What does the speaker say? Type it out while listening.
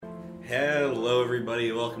Hello,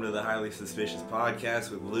 everybody. Welcome to the Highly Suspicious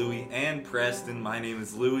Podcast with Louie and Preston. My name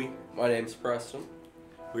is Louie. My name's Preston.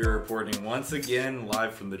 We are reporting once again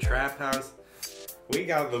live from the Trap House. We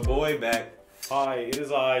got the boy back. Hi, it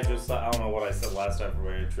is I don't know what I said last time for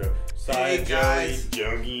my intro. Hey, guys.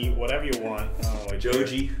 Joey, Jogi, whatever you want. I don't know, like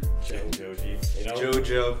Joji. Joji, you know?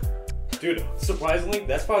 Jojo. Dude, surprisingly,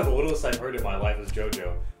 that's probably the littlest I've heard in my life is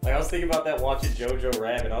Jojo. Like, I was thinking about that watching Jojo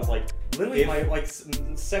rap, and I was like, literally my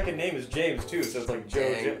second name is James, too, so it's like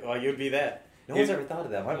Jojo. Like, you'd be that. No one's ever thought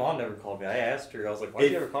of that. My mom never called me. I asked her, I was like, why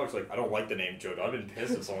did you ever call me? She's like, I don't like the name Jojo. I've been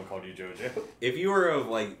pissed if someone called you Jojo. If you were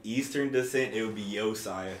of, Eastern descent, it would be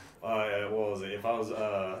Josiah. What was it? If I was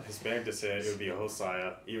Hispanic descent, it would be a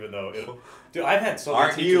Hosiah, even though dude, I've had so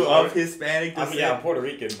many teachers. Aren't you of Hispanic descent? Yeah, I'm Puerto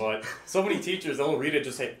Rican, but so many teachers, they'll read it,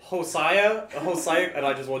 just say, Hosiah, and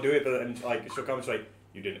I just won't do it, and she'll come and she's like,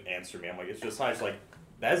 you didn't answer me. I'm like, it's just Hosiah. She's like,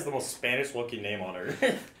 that is the most Spanish-looking name on earth.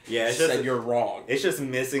 Yeah, it's just, you're wrong. It's just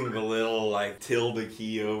missing the little, tilde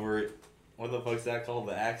key over it. What the fuck's that called?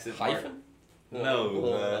 The accent Hyphen? mark?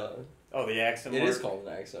 No, Oh, the accent mark? It is called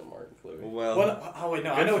an accent mark, Louis. Well, oh wait,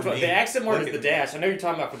 no, I know which one. The accent mark is the dash. I know you're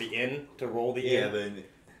talking about for the N, to roll the N.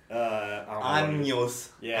 Años.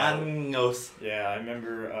 Yeah. Años. Yeah, I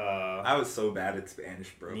remember, I was so bad at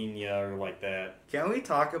Spanish, bro. Niña, or like that. Can we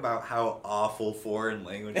talk about how awful foreign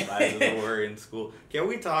language classes were in school? Can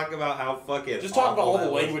we talk about how fucking Just talk about all the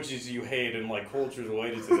was? languages you hate and, cultures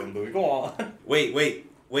related to them, Louis. Go on.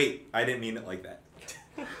 Wait. I didn't mean it like that.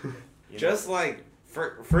 Just,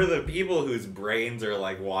 For the people whose brains are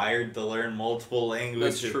wired to learn multiple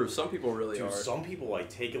languages. That's true. Some people really Dude, are. some people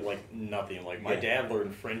take it like nothing. My dad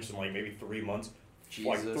learned French in maybe 3 months.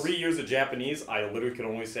 Jesus. 3 years of Japanese, I literally could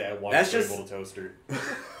only say I watched Scramble the Toaster.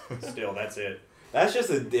 Still, that's it. That's just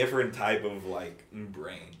a different type of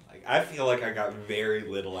brain. I feel like I got very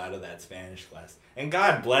little out of that Spanish class. And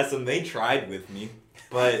God bless them, they tried with me.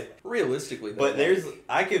 But realistically,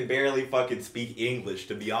 I could barely fucking speak English,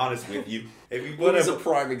 to be honest with you. If you put a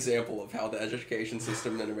prime example of how the education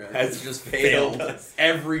system in America has just failed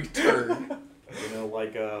every turn.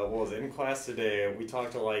 What was it? In class today, we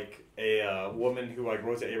talked to a woman who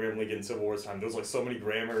wrote to Abraham Lincoln Civil War time. There was so many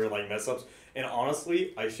grammar mess ups. And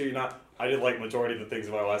honestly, I shit you not, I did majority of the things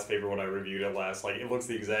in my last paper when I reviewed it last. It looks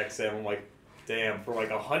the exact same. I'm like, damn, for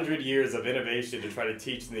 100 years of innovation to try to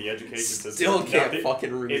teach in the education system. Still can't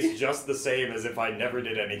fucking read. It's just the same as if I never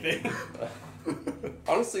did anything.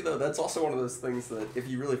 Honestly, though, that's also one of those things that if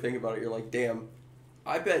you really think about it, you're like, damn,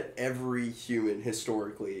 I bet every human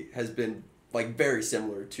historically has been very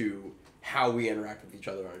similar to how we interact with each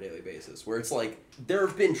other on a daily basis. Where it's there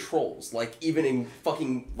have been trolls. Even in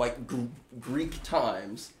fucking Greek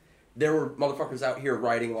times, there were motherfuckers out here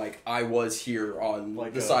writing I was here on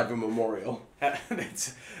the side of a memorial.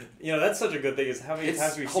 That's such a good thing. Is how many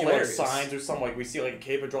times we see signs or something we see a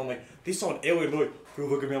cave patrol they saw an alien.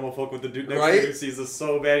 Look at me, I'm gonna fuck with the dude next to me who sees us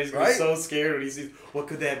so bad. He's gonna be so scared when he sees what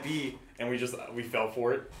could that be, and we fell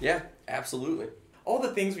for it. Yeah, absolutely. All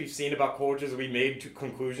the things we've seen about cultures, we made to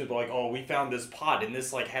conclusions, but we found this pot and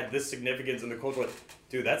this had this significance in the culture.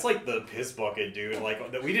 Dude, that's the piss bucket, dude.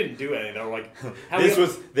 That we didn't do anything.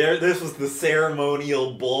 They were this was the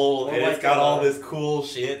ceremonial bowl, and it's got all this cool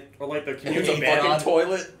shit. Or the community bathroom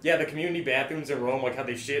toilet. Yeah, the community bathrooms in Rome, how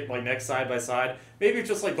they shit next side by side. Maybe it's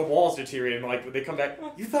just the walls deteriorate, and they come back.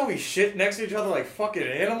 You thought we shit next to each other like fucking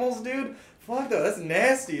animals, dude? Fuck no, that's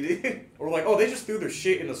nasty, dude. Or they just threw their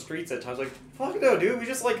shit in the streets at times. Fuck no, dude. We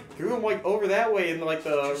just threw them over that way in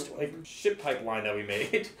the shit pipeline that we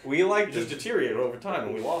made. We just deteriorated over time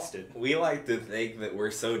and we lost it. We like to think that we're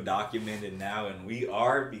so documented now, and we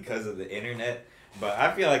are because of the internet. But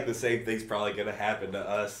I feel like the same thing's probably gonna happen to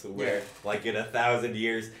us, where in 1,000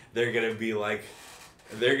 years they're gonna be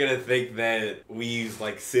they're gonna think that we use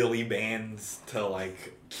silly bands to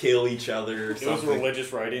kill each other or something. It was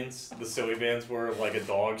religious writings. The silly bands were a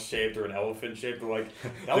dog shaped or an elephant shaped.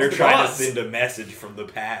 They're trying to send a message from the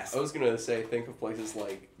past. I was gonna say, think of places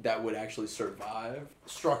that would actually survive.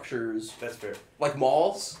 Structures. That's fair.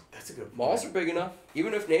 Malls. That's a good point. Malls are big enough.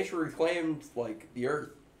 Even if nature reclaimed the earth,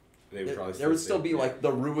 there would still be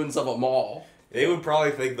the ruins of a mall. They would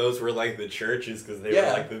probably think those were the churches because they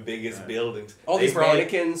were the biggest buildings. All these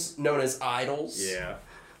mannequins known as idols. Yeah.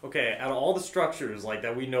 Okay, out of all the structures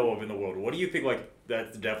that we know of in the world, what do you think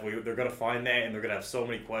that's definitely they're gonna find that and they're gonna have so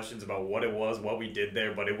many questions about what it was, what we did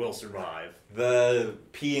there, but it will survive? The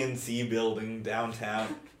PNC building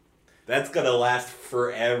downtown. That's gonna last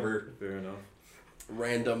forever. Fair enough.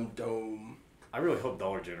 Random dome. I really hope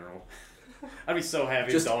Dollar General. I'd be so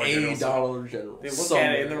happy just if Dollar General. Dollar General. They look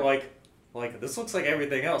at it and they're like, this looks like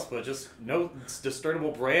everything else, but just no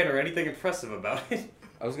discernible brand or anything impressive about it.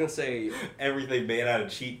 I was gonna say, Everything made out of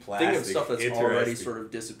cheap plastic. think of stuff that's already Interesting. sort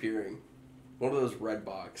of disappearing. One of those red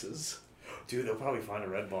boxes. Dude, they'll probably find a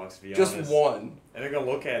red box, to be Just honest. one. And they're gonna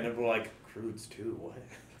look at it and they'll be like, crudes too, what?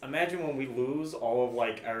 Imagine when we lose all of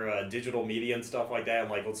like our digital media and stuff like that, and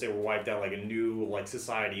like let's say we're wiped out like a new like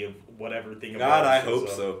society of whatever thing. God, I emerges, hope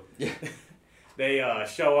so. Yeah. They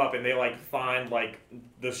show up and they like find like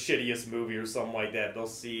the shittiest movie or something like that. They'll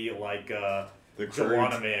see like The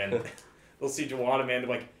Joanna crudes. Man. They'll see Joanna Man. They're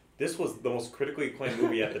like, this was the most critically acclaimed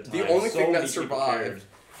movie at the time. The only So thing that many people survived, cared.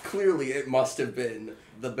 clearly it must have been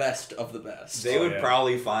the best of the best. They Oh, would yeah.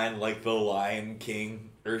 probably find like the Lion King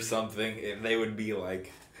or something, and they would be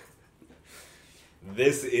like,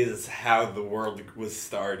 "This is how the world was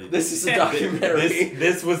started. This is a documentary.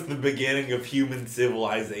 This was the beginning of human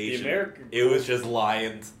civilization. The American- It was just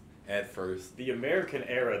lions at first." The American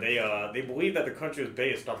era, they believe that the country was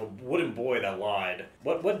based off a wooden boy that lied.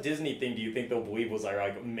 What Disney thing do you think they'll believe was our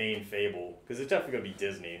like main fable? Because it's definitely gonna be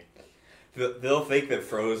Disney. They'll think that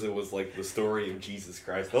Frozen was like the story of Jesus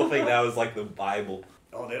Christ. They'll think that was like the Bible.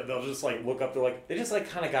 Oh, they'll just like look up. They're like they just like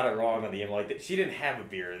kind of got it wrong on the end. Like she didn't have a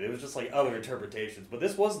beard. It was just like other interpretations. But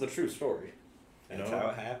this was the true story. You That's know? how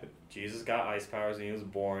it happened. Jesus got ice powers when he was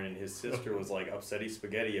born, and his sister was like upsetty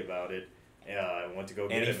spaghetti about it. Went to go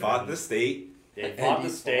get And he him. fought the state, Yeah, he And fought he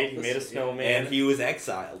the state. fought He the made a state. snowman. and he was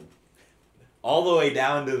exiled. All the way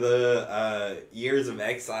down to the years of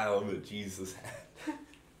exile that Jesus had.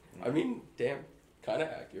 I mean, damn, kind of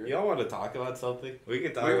accurate. Y'all want to talk about something? We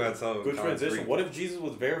can talk We're- about something. Good transition. concrete. What if Jesus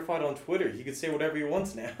was verified on Twitter? He could say whatever he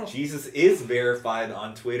wants now. Jesus is verified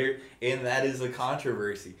on Twitter, and that is a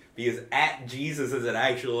controversy because @Jesus is an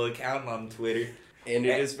actual account on Twitter, And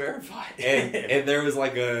it is verified. and there was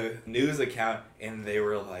like a news account, and they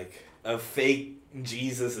were like, a fake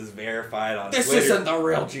Jesus is verified on This Twitter. isn't the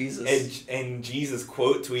real Jesus. And Jesus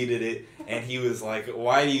quote tweeted it, and he was like,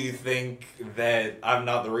 "Why do you think that I'm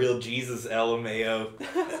not the real Jesus, LMAO?"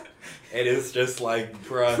 And it's just like,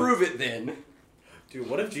 bruh. Prove it then. Dude,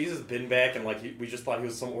 what if Jesus been back and like we just thought he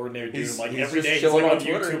was some ordinary dude? He's- And, like he's every just day he's chilling like on on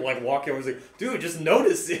Twitter. YouTube, like walking over, he's like, dude, just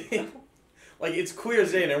notice it. Like it's clear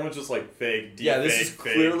as day, and everyone's just like fake, deep Yeah, this fake, is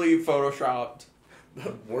fake. clearly photoshopped.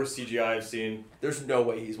 Worst CGI I've seen. There's no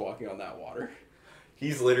way he's walking on that water.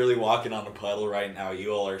 He's literally walking on a puddle right now. You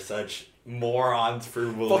all are such morons for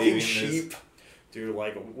believing Fucking this. sheep. Dude,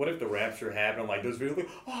 like, what if the rapture happened? Like, there's videos like,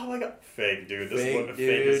 oh my god, fake, dude. This Fake, is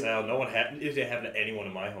fake as dude. hell. No one happened. It didn't happen to anyone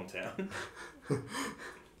in my hometown.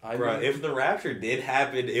 I Bruh, mean, if the rapture did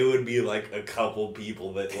happen, it would be like a couple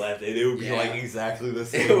people that left it. It would be Yeah. like exactly the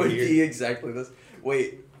same it would here. be exactly this.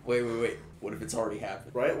 Wait. What if it's already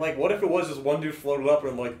happened? Right? Like, what if it was just one dude floated up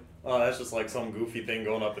and like, oh, that's just like some goofy thing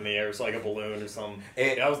going up in the air. It's like a balloon or something.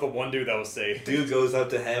 And- That was the one dude that was safe. Dude goes up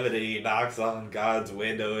to heaven and he knocks on God's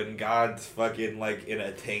window, and God's fucking like in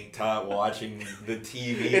a tank top watching the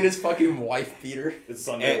TV. In his fucking wife beater. It's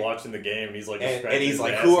Sunday And- watching the game, and he's like, and scratching he's his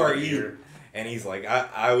like, ass "Who in are the you?" ear. And he's like,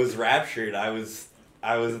 I was raptured. I was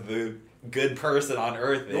the good person on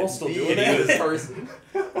earth. You're all still And doing he that? was- person.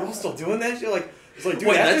 We're all still doing that shit? Like, it's like, dude,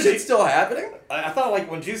 Wait, after that Je- shit's still happening? I thought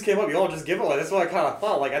like when Jesus came up, you all just give it like that's what I kind of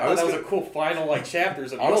thought. Like I thought was that was gonna- a cool final like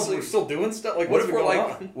chapters of Honestly, we're still doing stuff. Like What what's if been we're going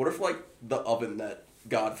like? on? What if like the oven that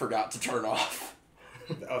God forgot to turn off?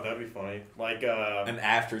 Oh, that'd be funny. Like an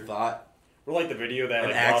afterthought. we're like the video that An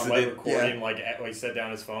like Bob Led accident. recording like set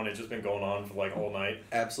down his phone. It's just been going on for like all night.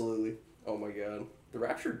 Absolutely. Oh my god. The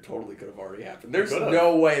rapture totally could have already happened. There's Could've.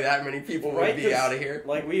 no way that many people Right, would be 'cause, out of here.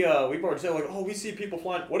 Like we were saying like, oh, we see people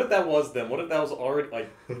flying. What if that was them? What if that was already like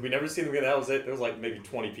we never seen them again? That was it. There was like maybe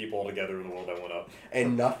 20 people altogether in the world that went up.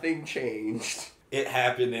 And nothing changed. It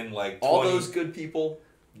happened in like 20, All those good people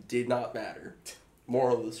did not matter.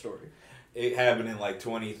 Moral of the story. It happened in like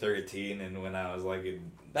 2013, and when I was like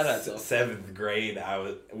in That adds up. 7th grade,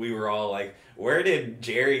 we were all like, "Where did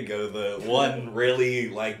Jerry go? The one really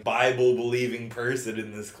like Bible believing person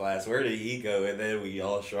in this class. Where did he go?" And then we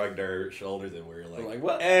all shrugged our shoulders and we were I'm like, like,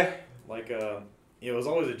 what? Like it was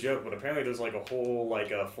always a joke, but apparently there's like a whole like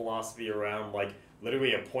philosophy around like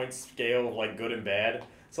literally a point scale of like good and bad.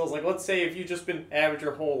 So I was like, let's say if you just been average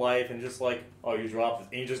your whole life and just like, oh, you drop this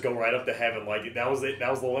and you just go right up to heaven, like that was it, that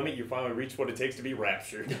was the limit. You finally reached what it takes to be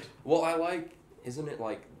raptured. Well, I like, isn't it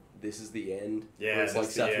like, this is the end? Yeah, Where it's like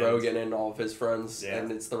that's the Seth end. Rogen and all of his friends, Yeah.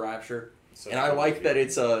 and it's the rapture. So And I like that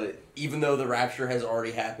it's even though the rapture has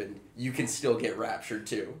already happened, you can still get raptured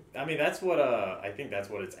too. I mean, that's what I think that's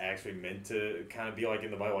what it's actually meant to kind of be like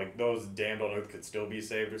in the Bible. Like those damned on earth could still be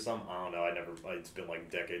saved or something. I don't know. It's been like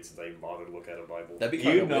decades since I even bothered to look at a Bible. That'd be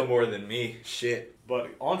 "You kind know of more than me." Shit. But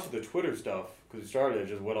onto the Twitter stuff. Because we started, it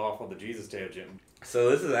just went off on the Jesus tangent. So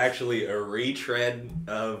this is actually a retread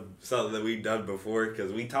of something that we've done before,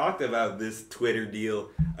 because we talked about this Twitter deal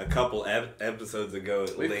a couple episodes ago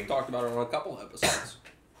at We've length. talked about it on a couple episodes.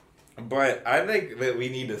 But I think that we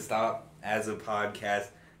need to stop as a podcast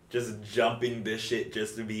just jumping this shit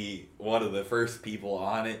just to be one of the first people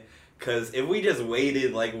on it. Because if we just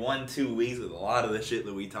waited like 1-2 weeks with a lot of the shit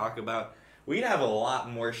that we talk about, we'd have a lot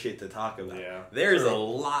more shit to talk about. Yeah. There's a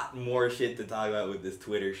lot more shit to talk about with this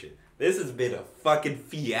Twitter shit. This has been a fucking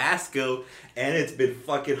fiasco, and it's been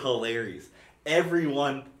fucking hilarious.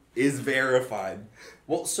 Everyone is verified.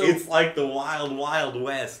 Well, so It's like the wild, wild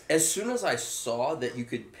west. as soon as I saw that you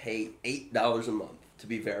could pay $8 a month to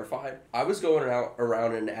be verified, I was going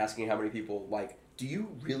around and asking how many people, like, do you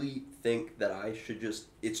really think that I should just...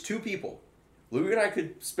 It's 2 people. Louis and I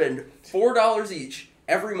could spend $4 each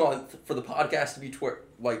every month for the podcast to be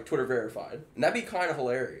Twitter verified. And that'd be kind of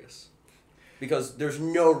hilarious. Because there's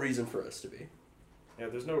no reason for us to be. Yeah,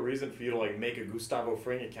 there's no reason for you to like make a Gustavo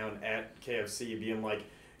Fring account at KFC being like,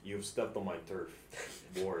 you've stepped on my turf.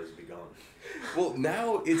 War has begun. Well,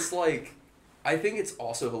 now it's like... I think it's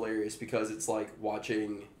also hilarious because it's like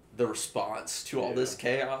watching the response to all this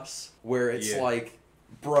chaos. Where it's like,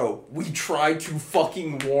 bro, we tried to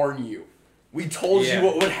fucking warn you. We told you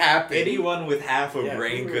what would happen. Anyone with half a Yeah,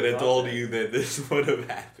 brain who could would've have thought told that? you that this would have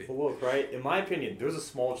happened. Well, look, right? In my opinion, there's a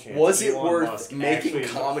small chance. Was it Elon worth Musk making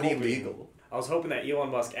actually- comedy hoping- legal? I was hoping that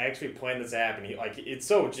Elon Musk actually planned this app, and he like it's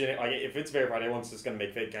so like if it's verified, everyone's just gonna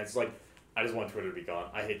make fake accounts. It's like, I just want Twitter to be gone.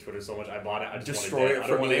 I hate Twitter so much. I bought it. I just Destroy want it it dead. I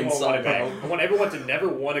from don't want the anyone to want it inside back. out. I want everyone to never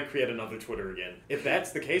want to create another Twitter again. If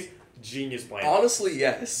that's the case, genius plan. Honestly,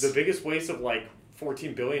 yes. The biggest waste of like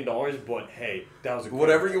 $14 billion, but hey, that was a good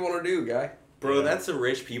Whatever one. you want to do, guy. Bro, Yeah. that's the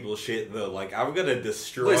rich people shit though. Like, I'm gonna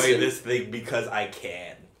destroy Listen. this thing because I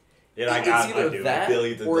can. And I It's got either that,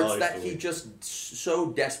 billions of or it's dollars that to he lose. just so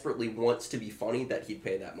desperately wants to be funny that he'd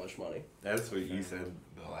pay that much money. That's what you said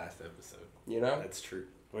the last episode. You know? That's true.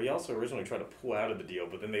 Well, he also originally tried to pull out of the deal,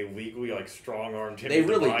 but then they legally like strong-armed him. They into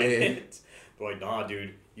really buying did. it. They're like, nah,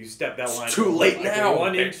 dude, you stepped that It's line. too late like now.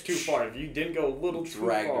 1 inch too far. If you didn't go a little too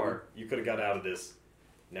Dragged far, him. you could have got out of this.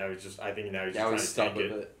 Now he's just. I think now he's Now just he's trying stuck to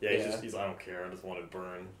take with it. it. Yeah, he's Yeah. just. He's. I don't care. I just want to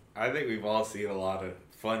burn. I think we've all seen a lot of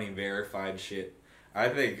funny verified shit. I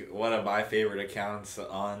think one of my favorite accounts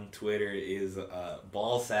on Twitter is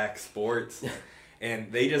Ballsack Sports, and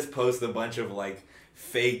they just post a bunch of like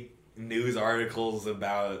fake news articles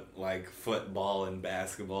about like football and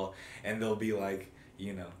basketball, and they'll be like,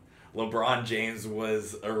 you know, LeBron James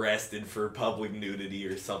was arrested for public nudity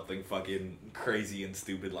or something fucking crazy and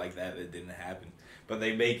stupid like that didn't happen. But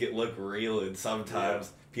they make it look real, and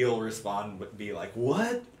sometimes people respond but be like,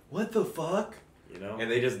 what? What the fuck? You know.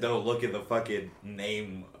 And they just don't look at the fucking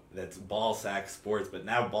name that's Ballsack Sports, but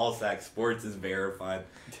now Ballsack Sports is verified.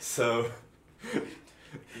 So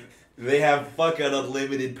they have fucking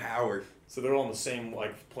unlimited power. So they're all on the same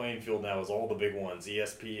like playing field now as all the big ones,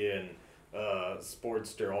 ESPN,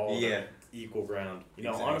 Sportster, all of them, equal ground. You know,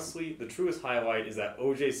 Exactly. honestly, the truest highlight is that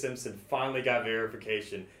O.J. Simpson finally got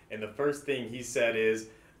verification, and the first thing he said is,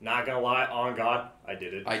 "Not gonna lie, on God, I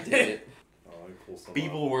did it." I did it. Oh, he pulls some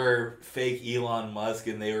People were fake Elon Musk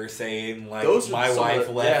and they were saying like, Those are my some of wife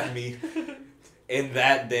the- left yeah. me. And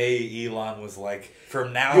that day Elon was like,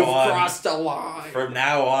 from now You've on, crossed a line. from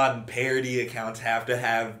now on, parody accounts have to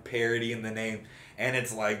have parody in the name. And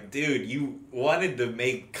it's like, dude, you wanted to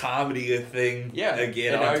make comedy a thing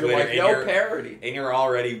again and on now Twitter. you're like, and no you're, parody. and you're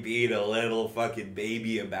already being a little fucking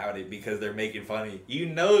baby about it because they're making fun of you. You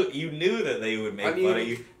knew that they would make fun of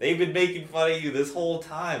you. They've been making fun of you this whole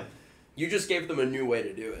time. You just gave them a new way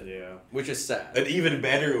to do it. Yeah. Which is sad. An even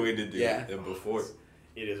better way to do Yeah. it than before.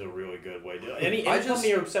 It is a really good way to do it. Any I just- company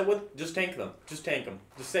you're upset with, just tank them. Just tank them.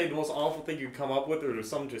 Just say the most awful thing you can come up with, or do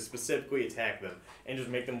something to specifically attack them, and just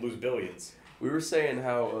make them lose billions. We were saying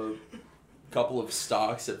how a couple of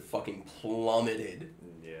stocks had fucking plummeted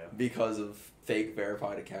Yeah. because of fake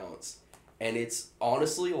verified accounts. And it's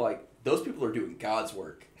honestly like, those people are doing God's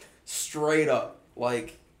work. Straight up.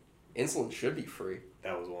 Like, insulin should be free.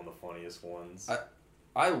 That was one of the funniest ones.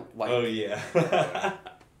 I like... Oh yeah.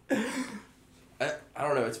 I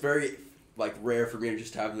don't know, it's very like rare for me to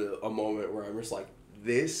just have a moment where I'm just like,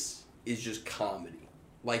 this is just comedy.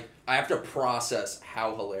 Like, I have to process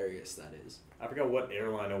how hilarious that is. I forgot what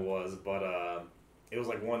airline it was, but it was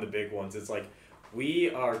like one of the big ones. It's like, we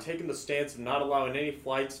are taking the stance of not allowing any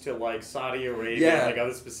flights to like Saudi Arabia Yeah. and like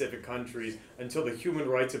other specific countries until the human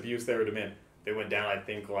rights abuse they were demand. They went down, I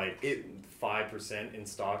think, like 5% in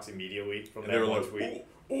stocks immediately from And they that were one like,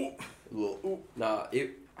 tweet. Nah,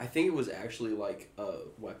 I think it was actually like a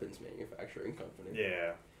weapons manufacturing company.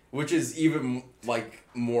 Yeah. which is even like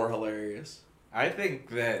more hilarious. I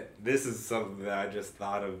think that this is something that I just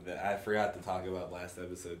thought of that I forgot to talk about last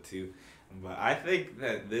episode too. But I think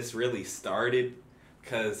that this really started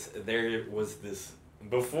because there was this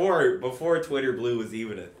before Twitter Blue was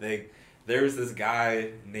even a thing. There was this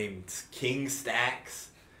guy named King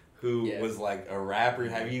Stacks who was like a rapper.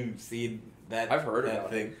 Have you seen that? I've heard that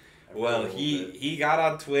about thing. him. Well, he got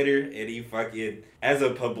on Twitter and he fucking, as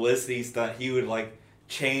a publicity stunt, he would like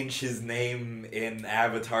change his name in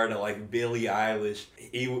Avatar to like Billie Eilish.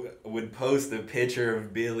 He would post a picture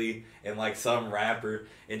of Billie and like some rapper,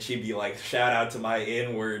 and she'd be like, "Shout out to my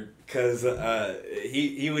N-word," because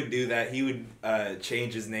he would do that. He would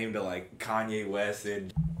change his name to like Kanye West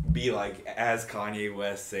and be like, as Kanye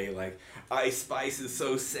West, say like, "Ice Spice is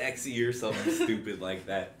so sexy" or something stupid like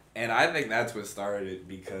that. And I think that's what started it,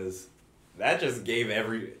 because that just gave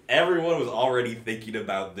everyone was already thinking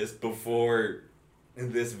about this before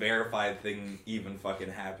this verified thing even fucking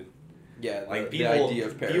happened. Yeah, like the idea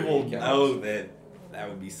of parody people counts. know that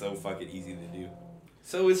would be so fucking easy to do.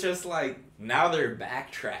 So it's just like now they're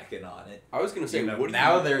backtracking on it. I was gonna say,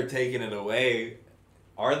 now they're taking it away.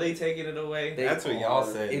 Are they taking it away? That's what y'all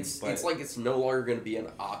said. It's like it's no longer gonna be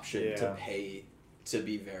an option to pay to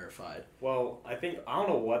be verified. Well, I don't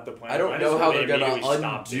know what the plan. I don't know how they're gonna undo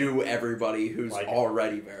undo everybody who's like,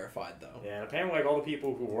 already verified, though. Yeah, and apparently, like all the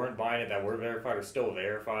people who weren't buying it that were verified are still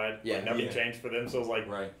verified. Yeah, like, nothing changed for them. So it's like,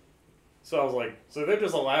 right. So I was like, so they're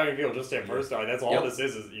just allowing people just to impersonate. That's all this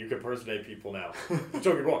is you can impersonate people now. Don't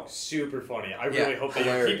get me wrong, super funny. I really hope they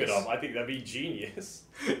keep it up. I think that'd be genius.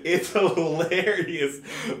 It's hilarious,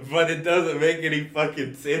 but it doesn't make any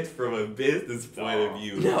fucking sense from a business point of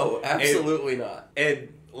view. No, absolutely not.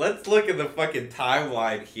 And let's look at the fucking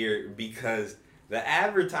timeline here, because the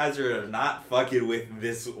advertisers are not fucking with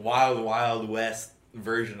this wild, wild west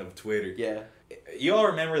version of Twitter. Yeah. You all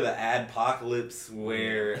remember the adpocalypse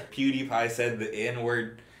where PewDiePie said the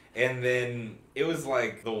N-word, and then it was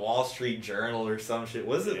like the Wall Street Journal or some shit.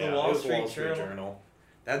 Was it the Wall Street Journal?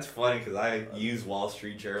 That's funny because I use Wall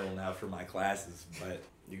Street Journal now for my classes, but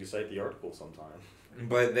you can cite the article sometime.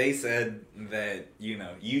 But they said that, you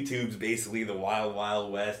know, YouTube's basically the wild,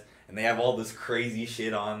 wild west, and they have all this crazy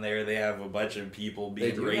shit on there. They have a bunch of people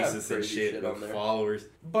being racist and shit with followers.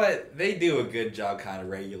 But they do a good job kind of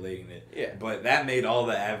regulating it. Yeah. But that made all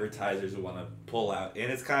the advertisers want to pull out. And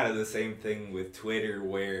it's kind of the same thing with Twitter,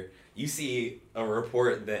 where you see a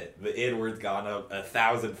report that the N-word's gone up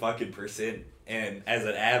 1,000 fucking %, and as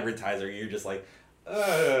an advertiser, you're just like,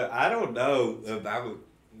 I don't know about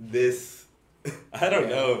this. I don't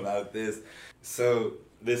know about this. So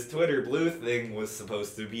this Twitter Blue thing was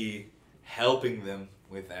supposed to be helping them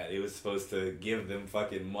with that. It was supposed to give them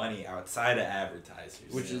fucking money outside of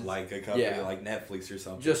advertisers, which is like a company like Netflix or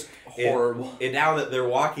something. Just horrible. And now that they're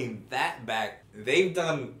walking that back, they've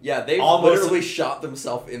done they've literally shot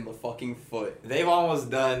themselves in the fucking foot. They've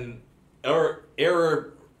almost done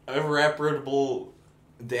irreparable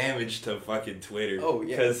damage to fucking Twitter. Oh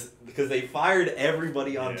yeah, because they fired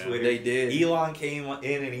everybody on Twitter. They did. Elon came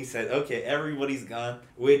in and he said, "Okay, everybody's gone,"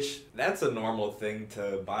 which that's a normal thing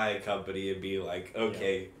to buy a company and be like,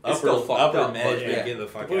 "Okay, upper management, get the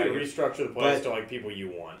fuck out of here." Restructure the place to like people you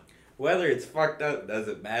want. Whether it's fucked up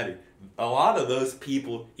doesn't matter. A lot of those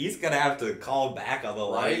people, he's gonna have to call back on the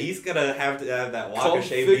line. He's gonna have to have that walk of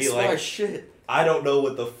shame, be like, shit. I don't know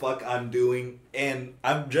what the fuck I'm doing, and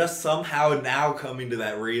I'm just somehow now coming to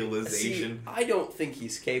that realization. See, I don't think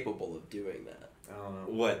he's capable of doing that. I don't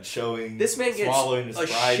know. What, showing, this man gets a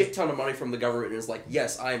shit ton of money from the government and is like,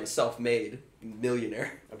 yes, I am a self-made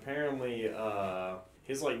millionaire. Apparently,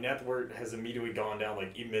 his like net worth has immediately gone down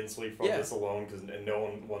like immensely from this alone, because no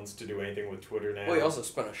one wants to do anything with Twitter now. Well, he also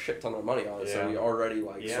spent a shit ton of money on it, so he already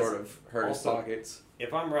sort of hurt his pockets.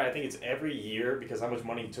 If I'm right, I think it's every year, because how much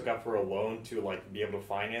money he took out for a loan to like be able to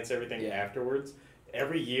finance everything afterwards.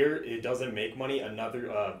 Every year it doesn't make money, another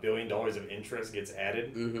 $1 billion of interest gets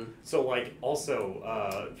added. Mm-hmm. So like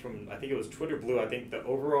also from I think it was Twitter Blue, I think the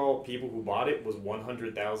overall people who bought it was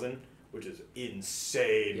 100,000, which is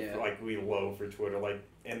insane, like low for Twitter. Like,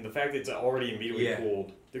 and the fact that it's already immediately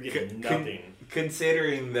cooled, they're getting nothing.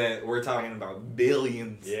 Considering that we're talking about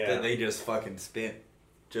billions that they just fucking spent.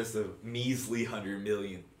 Just a measly 100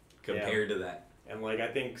 million compared to that. And like I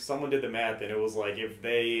think someone did the math, and it was like if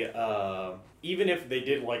they even if they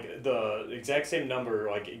did like the exact same number,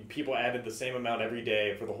 like people added the same amount every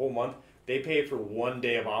day for the whole month, they pay for 1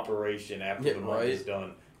 day of operation after the month is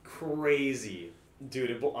done. Crazy.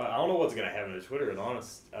 Dude, I don't know what's gonna happen to Twitter. To be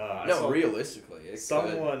honest, Realistically,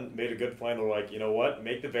 someone made a good plan. They're like, you know what?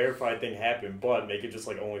 Make the verified thing happen, but make it just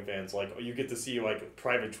like OnlyFans. Like you get to see like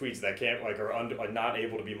private tweets that can't are not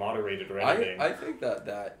able to be moderated or anything. I think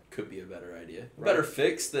that could be a better idea, Right. better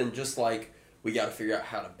fix than just like we got to figure out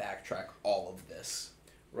how to backtrack all of this.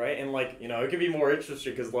 Right, and like it could be more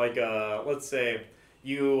interesting because like let's say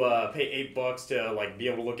you pay $8 to like be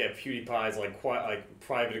able to look at PewDiePie's like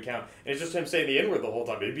private account, and it's just him saying the N-word the whole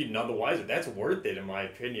time. It'd be none the wiser. That's worth it in my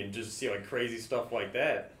opinion, just to see like crazy stuff like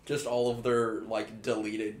that. Just all of their like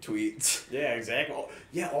deleted tweets. Yeah, exactly.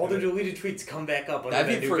 All their deleted tweets come back up.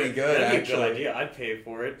 That'd be pretty good. That'd be actually. a good idea. I'd pay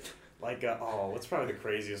for it. Like what's probably the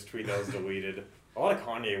craziest tweet that was deleted? A lot of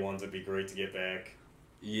Kanye ones would be great to get back.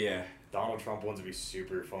 Yeah. Donald Trump ones would be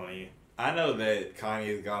super funny. I know that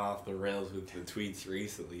Kanye's gone off the rails with the tweets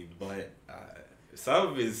recently, but some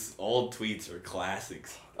of his old tweets are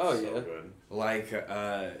classics. Oh So yeah. good. Like,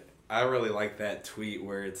 I really like that tweet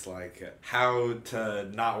where it's like, how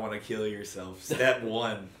to not want to kill yourself. Step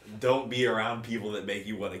 1, don't be around people that make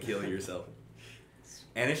you want to kill yourself.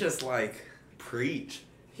 And it's just like, preach.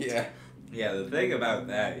 Yeah. Yeah, the thing about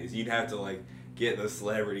that is you'd have to like get the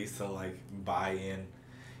celebrities to like buy in.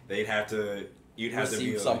 You'd have to be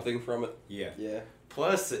Receive like, something from it. yeah. Yeah.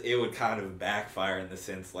 Plus, it would kind of backfire in the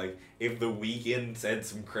sense, like, if The Weeknd said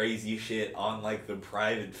some crazy shit on, like, the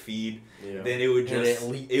private feed, Yeah. then it would And just, it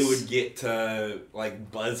leaks. it would get to, like,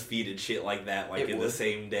 BuzzFeed and shit like that, like, It in would. the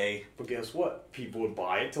same day. But guess what? People would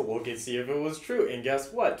buy it to look and see if it was true. And guess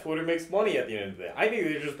what? Twitter makes money at the end of the day. I think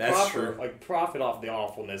they just That's true. profit off the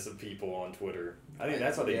awfulness of people on Twitter. I think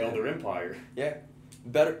that's how they Yeah. build their empire. Yeah.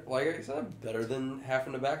 Better, like I said, better than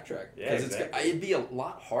having to backtrack. Yeah, 'Cause exactly. it'd be a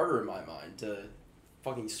lot harder in my mind to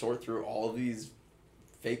fucking sort through all of these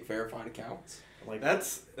fake verified accounts. Like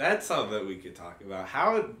That's something that we could talk about.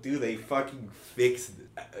 How do they fucking fix it?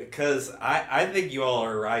 Because I think you all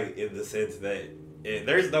are right in the sense that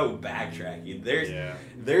there's no backtracking. You They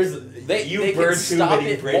burn can too stop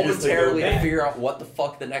many it bridges momentarily to go to back. figure out what the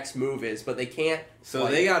fuck the next move is, but they can't. So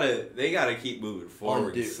like, they gotta keep moving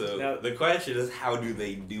forward. Undo. So Now- the question is, how do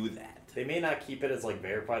they do that? they may not keep it as like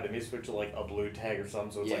verified. They may switch to like a blue tag or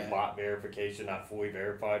something, so it's Yeah. like bot verification, not fully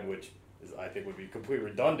verified, which is, I think would be completely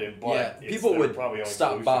redundant. But yeah, it's people their would probably only stop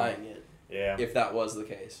solution. buying it Yeah, if that was the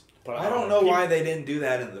case. but I don't know people- why they didn't do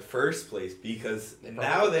that in the first place, because They now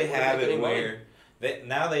probably they wouldn't have make it any money.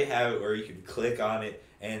 where you can click on it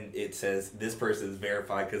and it says this person is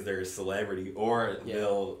verified because they're a celebrity, or Yeah.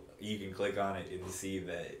 you can click on it and see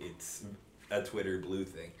that it's a Twitter blue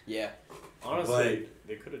thing. Yeah. Honestly,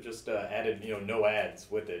 they could have just added no ads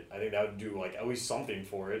with it. I think that would do like at least something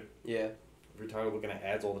for it. Yeah. If you're tired of looking at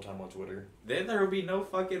ads all the time on Twitter. Then there would be no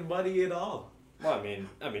fucking money at all. Well, I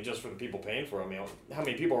mean, just for the people paying for them. How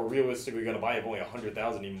many people are realistically going to buy if only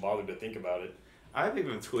 100,000 even bothered to think about it? I think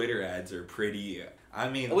the Twitter ads are pretty. I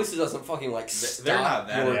mean, At least it doesn't fucking like They're stop not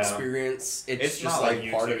that your bad. experience. It's It's just not like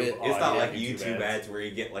like part of YouTube. it. Oh, it's not yeah, like YouTube YouTube ads. ads where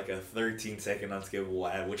you get like a 13-second unskippable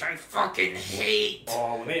ad, which I fucking hate.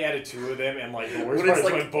 Oh, when they added 2 of them and like the worst When part it's is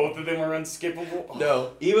like- when both of them are unskippable. Oh,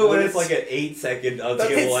 No. Even when it's like an 8-second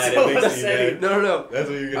unskippable ad, so it makes me upsetting. mad. No. That's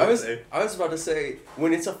what you're I gonna was say. about to say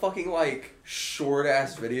when it's a fucking like short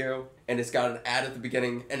ass video and it's got an ad at the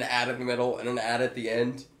beginning, an ad in the middle, and an ad at the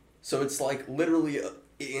end. So it's like literally it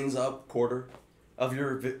ends up quarter of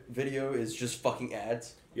your video is just fucking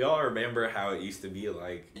ads. Y'all remember how it used to be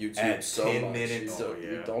like YouTube at so 10 much. minutes? So Oh,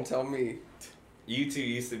 yeah. don't tell me. YouTube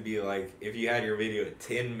used to be like, if you had your video at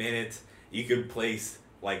 10 minutes, you could place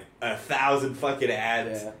like 1,000 fucking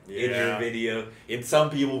ads in your Yeah. video. And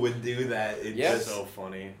some people would do that and Yeah. just so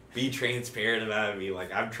funny. be transparent about it and be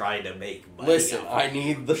like, I'm trying to make money. Listen, off I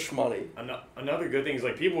need the shmoney. Another good thing is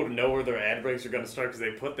like people would know where their ad breaks are going to start because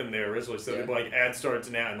they put them there originally. So Yeah. they'd be like ad starts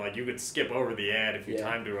now, and like you could skip over the ad if you Yeah.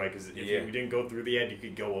 timed it right. Because if Yeah. you didn't go through the ad, you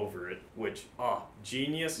could go over it. Which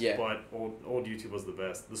genius. Yeah. But old YouTube was the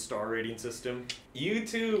best. The star rating system.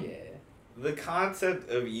 YouTube, Yeah. the concept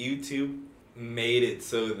of YouTube made it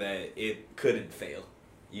so that it couldn't fail.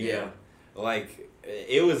 You Yeah. know? Like,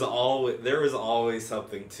 there was always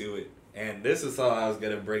something to it. And this is something I was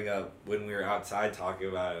going to bring up when we were outside talking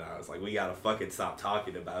about it. I was like, we got to fucking stop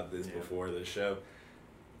talking about this Yeah. before the show.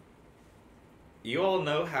 You all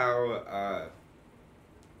know how,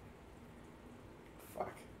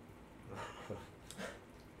 fuck.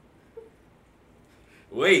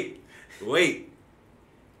 Wait.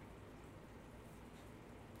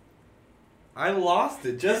 I lost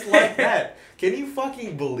it just like that. Can you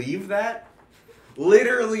fucking believe that?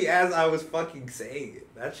 Literally as I was fucking saying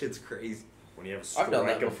it. That shit's crazy. When you have a I've done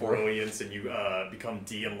that strike of before. brilliance and you become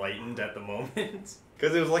de-enlightened at the moment.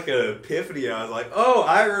 Because it was like an epiphany. I was like, oh,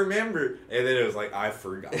 I remember. And then it was like, I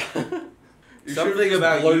forgot. You Something should've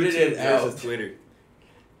about blurted YouTube it out. versus Twitter.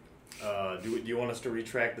 Do you want us to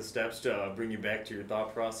retract the steps to bring you back to your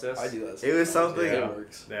thought process? I do that. It was sometimes. something- Yeah, Yeah. it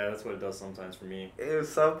works. Yeah, that's what it does sometimes for me. It was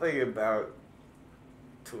something about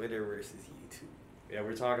Twitter versus YouTube. Yeah,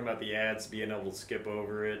 we're talking about the ads, being able to skip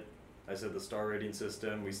over it. I said the star rating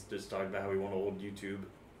system. We just talked about how we want to hold YouTube.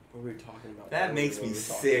 What were we talking about? That What makes were me we talking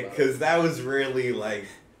sick about? because that was really like,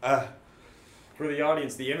 For the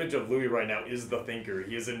audience, the image of Louis right now is the thinker.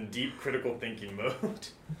 He is in deep critical thinking mode.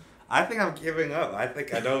 I think I'm giving up. I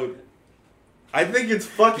think I don't. I think it's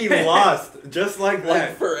fucking lost, just like like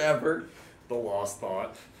that. forever. The lost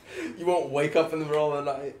thought. You won't wake up in the middle of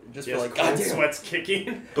the night just be Yes, like, cold God damn. sweats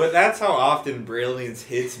kicking. But that's how often brilliance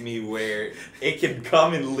hits me, where it can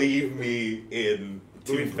come and leave me in.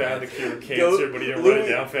 Louis two found the breaths. cure of cancer, but he didn't write it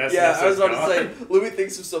down fast Yeah, enough. I was so about to it's say, Louis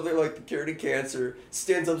thinks of something like the cure to cancer,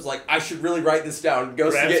 stands up, is like, I should really write this down,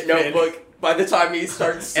 goes Grabs to get pen. notebook. By the time he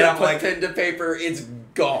starts And to I'm put like- pen to paper, it's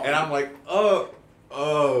gone. And I'm like, oh.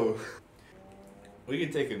 We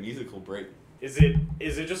can take a musical break. Is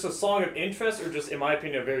it just a song of interest, or just, in my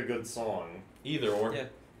opinion, a very good song? Either or. Yeah.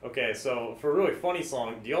 Okay, so for a really funny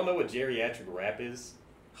song, do y'all know what geriatric rap is?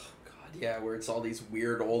 God, yeah, where it's all these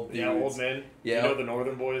weird old dudes. Yeah, old men. Yeah. You know the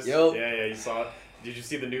Northern Boys? Yep. Yeah, you saw it. Did you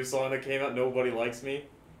see the new song that came out, Nobody Likes Me?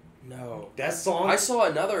 No. That song? I saw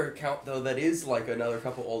another account, though, that is like another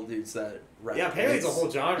couple old dudes that rap. Yeah, apparently it's a whole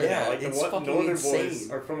genre yeah, now. Like, it's what fucking Northern Boys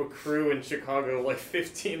insane. are from a crew in Chicago, like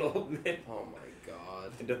 15 old men. Oh my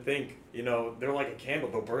god. And to think, they're like a candle,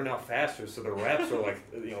 they'll burn out faster, so their raps are like,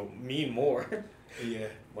 mean more. Yeah.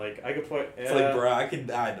 Like, I could put. It's like, bro, I could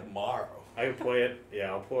die tomorrow. I could play it.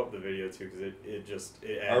 Yeah, I'll pull up the video too, because it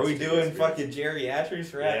adds Are we to the doing experience. fucking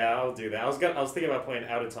geriatrics rap? Yeah, I'll do that. I was thinking about playing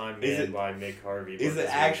Out of Time Is Man it- by Mick Harvey. but Is it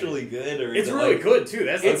it's actually good or is It's it really like, good too.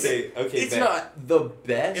 That's the thing. Okay, It's bet. not the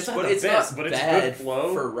best, It's not but the it's best, not but it's bad good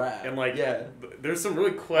flow, for rap. And like, yeah. there's some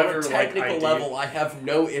really On clever a technical ideas. level, I have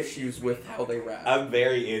no issues with how they rap. I'm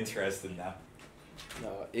very interested now.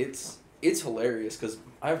 No, it's hilarious because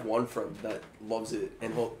I have one friend that loves it,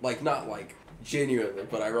 and he'll not genuinely,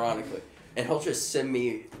 but ironically, and he'll just send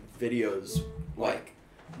me videos like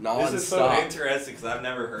nonstop. This is so interesting because I've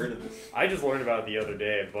never heard of this. I just learned about it the other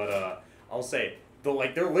day, but I'll say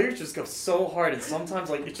their lyrics just go so hard, and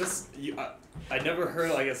sometimes it just I never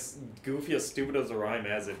heard as goofy as stupid as a rhyme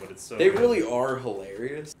as it, but it's so. They good. really are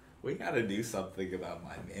hilarious. We gotta do something about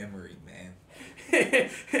my memory,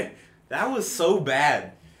 man. That was so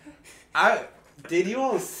bad. Did you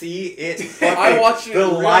all see it? I watched it the in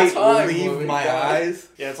real light time, leave Louis. my God. eyes.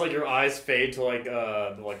 Yeah, it's like your eyes fade to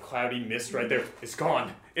the cloudy mist right there. It's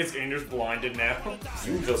gone. It's and you're just blinded now.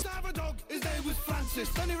 You just. His name was Francis,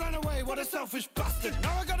 then he ran away, what a selfish bastard.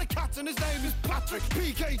 Now I got a cat and his name is Patrick.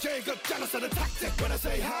 PKJ got jealous and attacked it. When I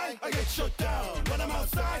say hi, I get shut down. When I'm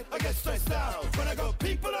outside, I get stressed out. When I got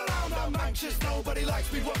people around, I'm anxious, nobody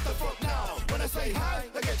likes me, what the fuck now? When I say hi,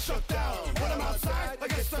 I get shut down. When I'm outside, I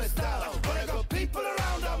get stressed out. When I got people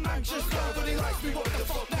around, I'm anxious, nobody likes me, what the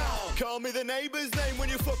fuck now? Call me the neighbour's name when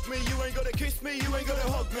you fuck me, you ain't gonna kiss me, you ain't gonna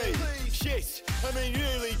hug me. Shit, I mean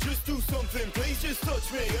really, just do something, please just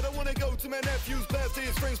touch me. I don't wanna go to my nephew's birthday,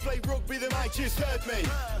 his friends play rugby, they might just hurt me.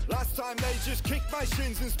 Last time they just kicked my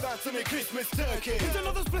shins and spat on me Christmas turkey. Hit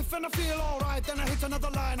another spliff and I feel alright, then I hit another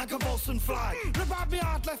line, I convulse and fly. Rip out me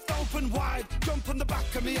heart left open wide, jump on the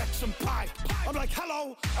back of me ex and pipe. I'm like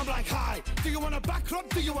hello, I'm like hi, do you wanna back rub,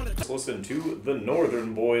 do you wanna... Listen to the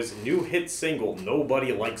Northern Boys' new hit single,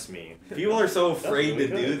 Nobody Likes Me. People are so afraid really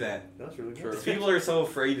to good. do that. That's really good. People are so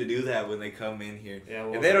afraid to do that when they come in here. Yeah,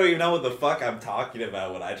 well, and they don't even know what the fuck I'm talking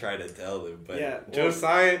about when I try to tell them. But Yeah, well,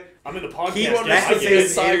 Josiah, I'm in the podcast. Keep game, on I listening get to it.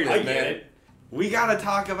 his ears, I get man. it. we gotta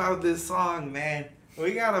talk about this song, man.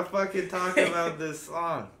 We gotta fucking talk about this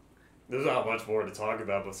song. There's not much more to talk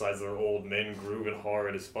about besides their old men grooving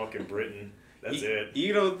hard as fucking Britain. That's it.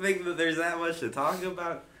 You don't think that there's that much to talk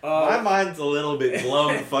about? Uh, My mind's a little bit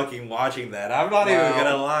blown fucking watching that. I'm not even Wow.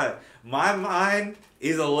 gonna lie. My mind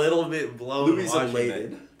is a little bit blown Louis watching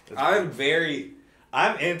elated. that.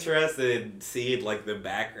 I'm interested in seeing the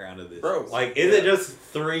background of this. Bro, Is it just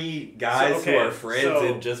three guys So, who okay, are friends so-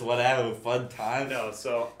 and just want to have a fun time? No,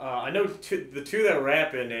 so I know the two that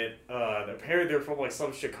rap in it. Apparently they're from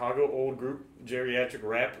some Chicago old group, geriatric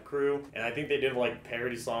rap crew, and I think they did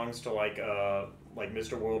parody songs to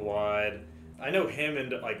Mr. Worldwide. I know him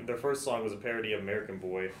and their first song was a parody of American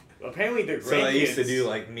Boy. Apparently their grandkids. So they used to do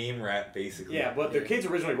meme rap basically. Yeah, but their kids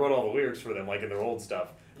originally wrote all the lyrics for them, in their old stuff.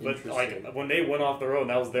 But Interesting. when they went off their own,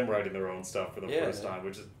 that was them writing their own stuff for the Yeah. first time,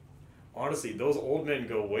 which is honestly, those old men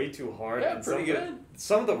go way too hard. Yeah, and pretty good.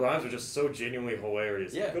 Some of the rhymes are just so genuinely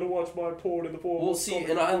hilarious. Yeah. I'm gonna watch my porn in the form. Well, see,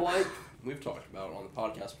 and I like, we've talked about on the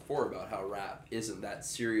podcast before about how rap isn't that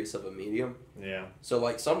serious of a medium. Yeah. So,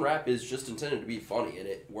 like, some rap is just intended to be funny, and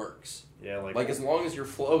it works. Yeah, Like, as long as your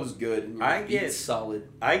flow's good and your beat's solid.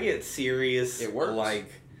 I get serious, It works. like,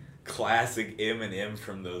 classic Eminem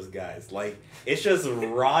from those guys. Like, it's just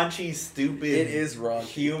raunchy, stupid It is raunchy.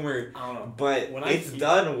 humor, I don't know. but When it's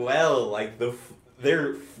done well. Like,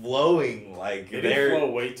 they're flowing, like, They they're...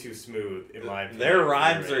 flow way too smooth, in my opinion. Their for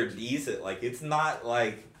rhymes their are age. decent. Like, it's not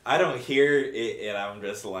like I don't hear it and I'm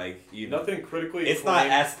just like, you know, Nothing critically it's not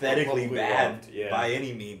acclaimed, aesthetically publicly bad loved, yeah. by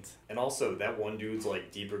any means. And also, that one dude's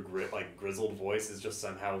like deeper grizzled voice is just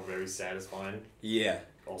somehow very satisfying. Yeah,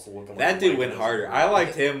 Also looking like that dude Mike went does. harder. I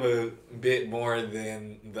liked him a bit more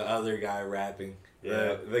than the other guy rapping.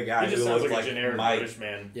 Yeah. The guy He who just sounds looked like a like generic Mike. British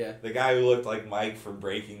man. Yeah. The guy who looked like Mike from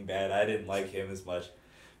Breaking Bad. I didn't like him as much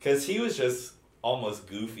because he was just almost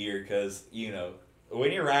goofier. Because you know,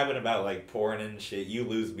 when you're rapping about like porn and shit, you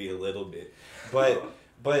lose me a little bit. But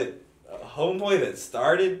homeboy that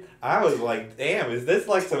started, I was like, damn, is this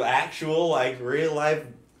like some actual like real life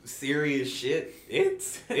serious shit?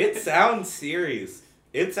 It sounds serious.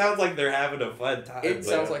 It sounds like they're having a fun time. It but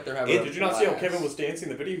sounds like they're having a Did you not see how blast. Kevin was dancing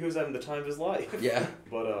in the video? He was having the time of his life. Yeah.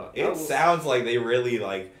 But It sounds like they really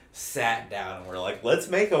like sat down and were like, let's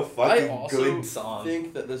make a fucking I also good song.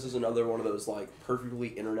 think that this is another one of those, like, perfectly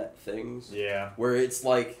internet things. Yeah. Where it's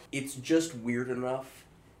like, it's just weird enough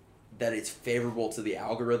that it's favorable to the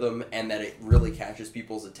algorithm and that it really catches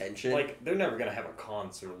people's attention. Like, they're never gonna have a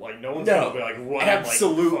concert. Like, no one's No, gonna be like, run,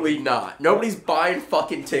 absolutely like, not. Nobody's buying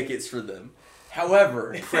fucking tickets for them.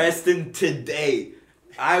 However, Preston, today.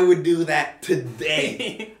 I would do that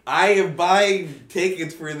today. I am buying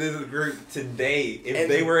tickets for this group today. If And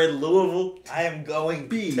they were in Louisville, I am going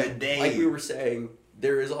B, today. like we were saying,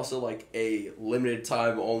 there is also like a limited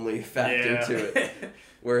time only factor Yeah. to it.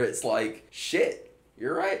 Where it's like, shit,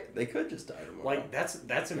 you're right. They could just die tomorrow. Like, that's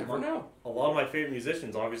never know. a lot of my favorite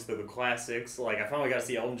musicians, obviously the classics. Like, I finally got to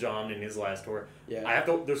see Elton John in his last tour. Yeah. I have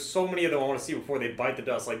to. There's so many of them I want to see before they bite the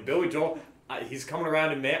dust. Like Billy Joel, he's coming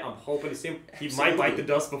around in May. I'm hoping to see him. He might bite the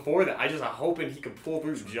dust before that. I'm hoping he could pull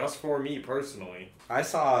through just for me personally. I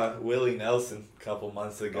saw Willie Nelson a couple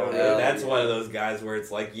months ago. Oh, yeah. That's one of those guys where it's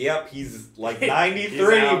like, yep, he's like 93, He's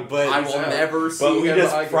out. but I will never see But we him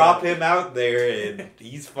just again. prop him out there, and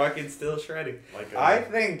he's fucking still shredding. Like, I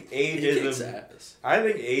think He kicks ageism. ass. I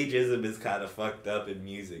think ageism is kind of fucked up in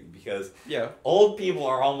music because Yeah. old people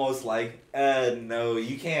are almost like, no,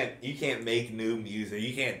 you can't make new music.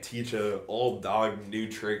 You can't teach a old dog new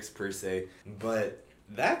tricks per se. But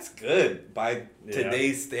that's good by Yeah.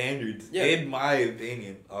 today's standards, Yeah. in my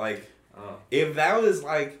opinion. Like, Oh. if that was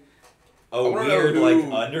like a I wanna know weird who-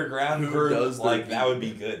 like underground who group, does the like that beat. would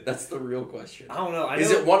be good. That's the real question. I don't know. I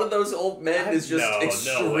Is know, it one of those old men who's just No, no way.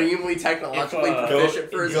 extremely technologically If,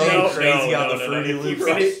 proficient for his go- age? crazy on the Fruity If you, Loops.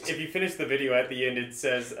 finish, if you finish the video at the end, it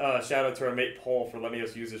says, shout out to our mate Paul for letting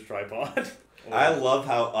us use his tripod. I love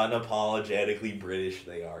how unapologetically British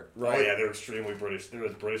they are. Right? Oh yeah, they're extremely British. They're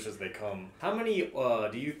as British as they come. How many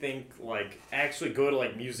do you think like actually good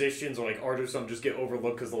like musicians or like artists or something just get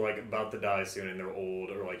overlooked because they're like about to die soon and they're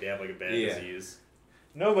old or like they have like a bad Yeah. disease?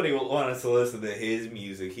 Nobody will want us to listen to his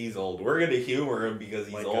music. He's old. We're gonna humor him because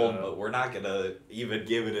he's Like, old, but we're not gonna even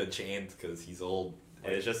give it a chance because he's old.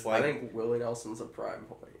 And it's just I like, think Willie Nelson's a prime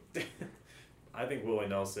point. I think Willie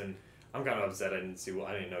Nelson. I'm kind of upset I didn't see.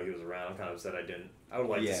 I didn't know he was around. I'm kind of upset I didn't. I would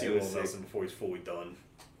like Yeah, to see it was Willie sick. Nelson before he's fully done.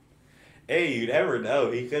 hey, you never know.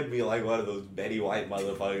 He could be like one of those Betty White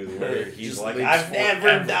motherfuckers where he's Just like, lives I'm never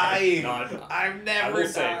forever." dying. No, I'm I never will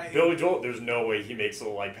say, dying. Billy Joel. There's no way he makes it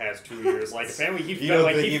like past 2 years. Like apparently he You felt don't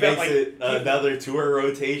like think he he felt makes like it another tour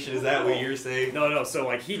rotation? Is that what you're saying? No. So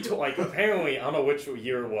like he took like apparently I don't know which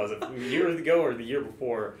year it was, a year ago or the year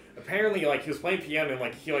before. Apparently like he was playing piano and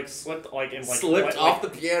like he like slipped like and like Slipped off the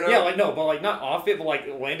piano? Yeah, like no, but like not off it, but like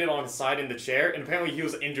landed on his side in the chair. And apparently he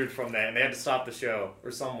was injured from that, and they had to stop the show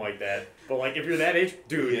or something like that. But like if you're that age,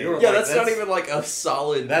 dude, Yeah. you're Yeah, like, that's not even like a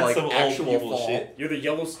solid, That's like, some old actual people fall. shit. You're the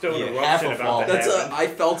Yellowstone Yeah, half eruption a about fall. to That's happen. I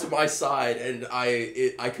fell to my side and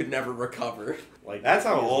I could never recover. Like That's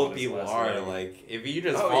how he is old on his people last are. leg. Like, if you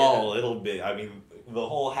just Oh, fall yeah. a little bit, I mean, the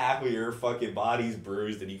whole half of your fucking body's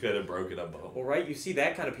bruised and you could have broken a bone. Well, right, you see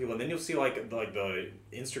that kind of people, and then you'll see like the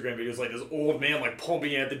Instagram videos, like this old man like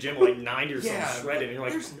pumping at the gym, like 90 or Yeah, something, shredded, and you're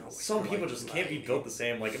like, there's no way some you're, people like, just can't be 90. built the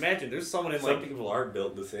same. Like, imagine there's someone in Some like people aren't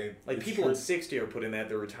built the same. like It's people true. in 60 are put in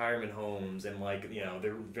their retirement homes, and like you know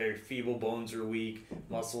they're very feeble, bones are weak,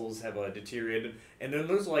 muscles have deteriorated, and then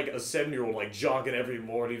there's like a 7-year-old like jogging every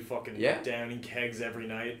morning, fucking Yeah. downing kegs every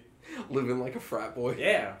night. Living like a frat boy.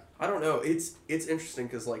 Yeah. I don't know. It's interesting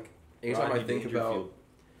because like anytime Rodney I think Dangerfield. about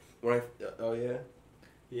when I oh yeah.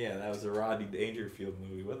 Yeah, that was a Rodney Dangerfield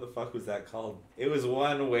movie. What the fuck was that called? It was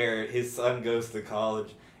one where his son goes to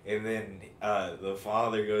college, and then the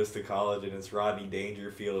father goes to college, and it's Rodney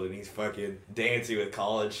Dangerfield, and he's fucking dancing with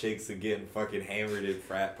college chicks and getting fucking hammered at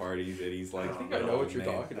frat parties, and he's like, I think I know what you're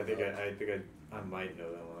man. talking I about. I might know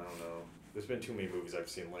that one. I don't know. There's been too many movies I've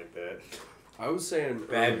seen like that. I was saying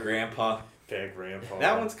Bad earlier- Grandpa. Bad Grandpa.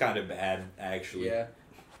 That one's kind of bad, actually. Yeah,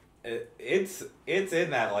 It's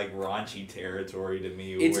in that like raunchy territory to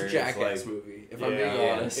me. it's where a Jackass it's like, movie. If Yeah, I'm being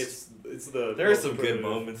honest, It's the There are some most good primitive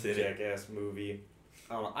moments in it. Jackass movie.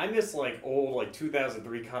 I don't know. I miss like old like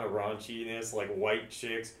 2003 kind of raunchiness, like White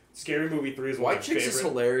Chicks. Scary Movie 3 is one White of my Chicks favorite. is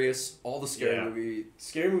hilarious. All the scary Yeah. movie.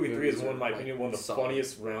 Scary Movie 3 is movies one, are, in my like, opinion, one of the solid.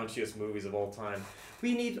 funniest, raunchiest movies of all time.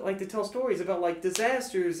 We need like to tell stories about like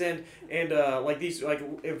disasters and like these like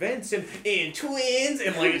events and twins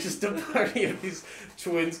and like it's just a party of these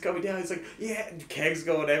twins coming down. It's like kegs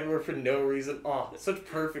going everywhere for no reason. Oh, such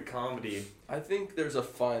perfect comedy. I think there's a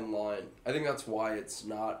fine line. I think that's why it's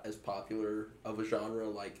not as popular of a genre,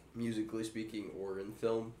 like musically speaking or in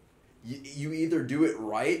film. You either do it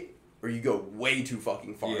right or you go way too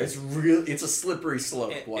fucking far. Yeah. It's a slippery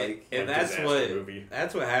slope. And like that's disaster what movie.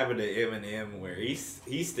 that's what happened to Eminem, where he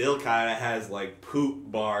still kind of has like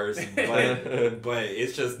poop bars, but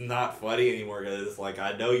it's just not funny anymore. Cause it's like,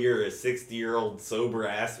 I know you're a 60-year-old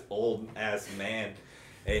sober old ass man,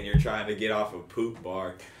 and you're trying to get off a poop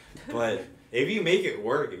bar, but if you make it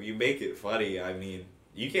work, if you make it funny, I mean,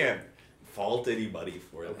 you can't fault anybody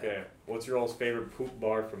for that. Okay, what's your all's favorite poop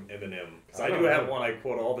bar from Eminem? Because I I don't do have know. one I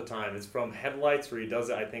quote all the time. It's from Headlights, where he does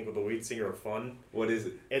it, I think, with the lead singer of Fun. What is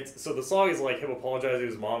it? It's so the song is like him apologizing to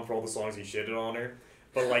his mom for all the songs he shitted on her.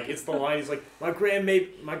 But like it's the line, he's like, my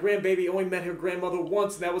grandbaby only met her grandmother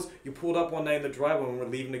once, and that was you pulled up one night in the driveway when we're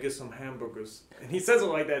leaving to get some hamburgers. And he says it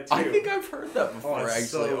like that too. I think I've heard that before. it's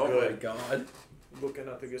Actually, so oh my good. god. Looking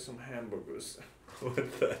up to get some hamburgers. What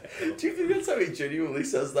the hell? Do you think that's how he genuinely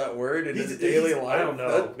says that word in his He's- daily he's- life? I don't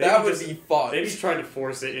know. That Maybe would just- be fun. Maybe he's trying to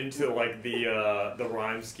force it into like the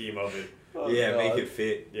rhyme scheme of it. Oh, Yeah, God. make it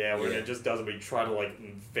fit. Yeah, where Yeah. it just doesn't. We try to like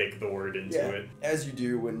fake the word into it. As you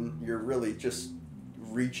do when you're really just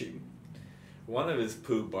reaching. One of his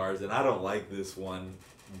poop bars, and I don't like this one,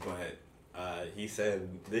 but he said,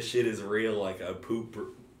 "This shit is real, like I poop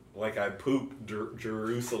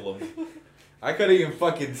Jerusalem." I couldn't even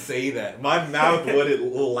fucking say that. My mouth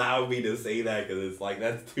wouldn't allow me to say that because it's like,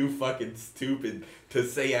 that's too fucking stupid to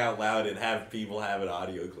say out loud and have people have an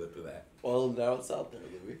audio clip of that. Well, now it's out there,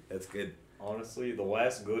 Louis. That's good. Honestly, the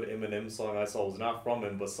last good Eminem song I saw was not from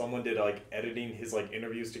him, but someone did like editing his like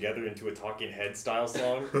interviews together into a Talking Head style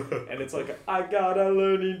song, and it's like I got a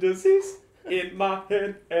learning disease in my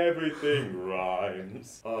head, everything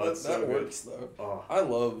rhymes. Oh, it's so that good. works though. Oh, I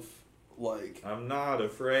love like I'm not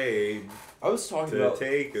afraid I was talking to about.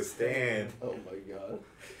 take a stand. Oh my god.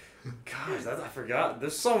 gosh, I forgot.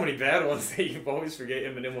 There's so many bad ones that you always forget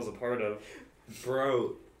Eminem was a part of.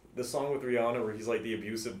 Bro, The song with Rihanna where he's like the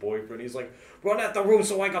abusive boyfriend. He's like, run out the room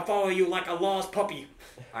so I can follow you like a lost puppy.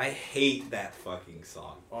 I hate that fucking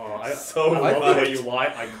song. Oh, I So love the much. way you lie.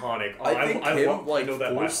 Iconic. Oh, I think I him love, like I know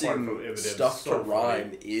that by heart from forcing Eminem. stuff So to funny.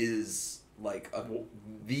 rhyme is like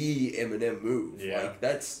the Eminem move. Yeah. Like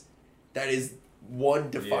that is one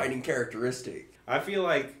defining characteristic. I feel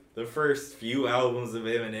like the first few albums of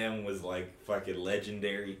Eminem was like fucking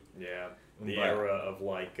legendary. Yeah. The But- era of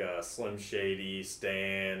like Slim Shady,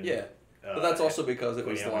 Stan. Yeah, but that's also because it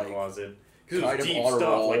was Cleaning Out My like Closet. Because it kind was of deep on a stuff.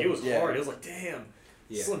 roll, Like it was yeah. hard. It was like, damn.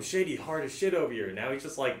 Yeah. Slim Shady hard as shit over here. Now he's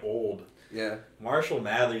just like old. yeah. Marshall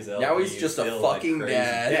Mathers LP Now he's is just a still, like, fucking crazy.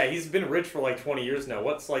 dad. Yeah, he's been rich for like 20 years now.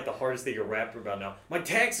 What's like the hardest thing you're rapping about now? My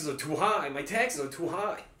taxes are too high. My taxes are too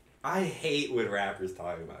high. I hate when rappers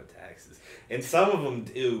talk about taxes. And some of them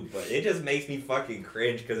do, but it just makes me fucking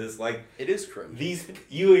cringe because it's like, It is cringe.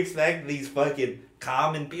 you expect these fucking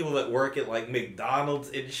common people that work at like McDonald's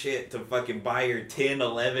and shit to fucking buy your $10,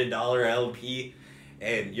 $11 LP,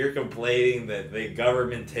 and you're complaining that the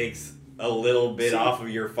government takes a little bit See- off of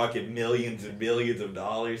your fucking millions and millions of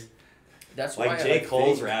dollars. That's why Like J. I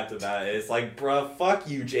Cole's think rapped about it. It's like, bruh, fuck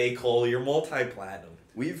you, J. Cole. You're multi-platinum.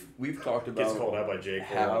 we've talked Gets about called out by J.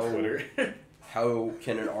 Cole how- on Twitter. how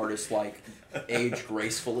can an artist like age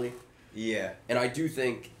gracefully, Yeah. and I do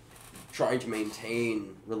think trying to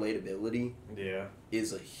maintain relatability yeah.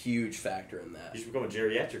 is a huge factor in that. You should become a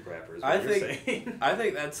geriatric rapper is what I you're think- saying. I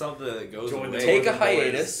think that's something that goes Join the away. Take a Northern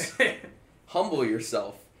hiatus. Boys. Humble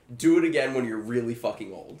yourself. Do it again when you're really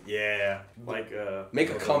fucking old. yeah. Like Make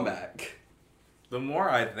a comeback. The more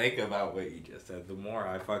I think about what you just said, the more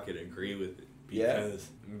I fucking agree with it.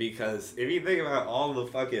 Because if you think about all the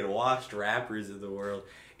fucking washed rappers in the world,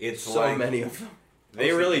 it's so like many of them.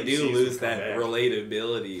 they really do MCs lose would come that back.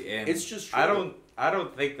 relatability, and It's just true. I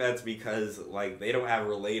don't think that's because like they don't have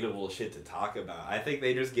relatable shit to talk about. I think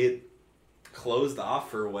they just get closed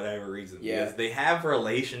off for whatever reason. Yeah. Because they have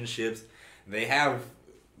relationships, they have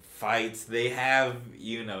fights, they have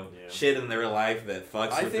Yeah. shit in their life that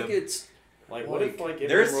fucks I with think them. it's Like, what if, like,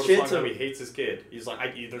 there's Eminem wrote a shit song to- how he hates his kid? He's like,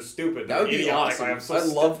 they're stupid, that they're would be idiotic. awesome. Like, I'm so I'd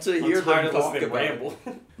love to hear I'm tired them of talk listening to about ramble.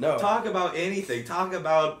 it. No, Talk about anything. Talk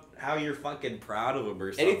about how you're fucking proud of them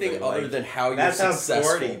or something. anything other than how you're that sounds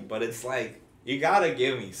successful. corny, but it's like you gotta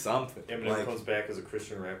give me something. Eminem Like, comes back as a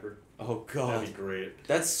Christian rapper. Oh That'd god, be great.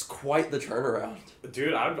 that's quite the turnaround.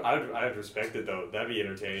 Dude, I'd respect it, though. That'd be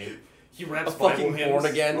entertaining. He raps A fucking Bible hymns. born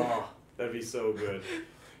again? Oh, that'd be so good.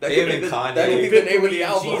 That Him could and be the, Kanye. that could be the name of the Victory in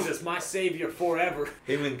album. Jesus, my savior forever.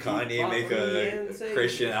 him and Kanye make Fuck me a and say-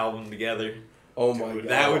 Christian album together. Oh my Dude, god,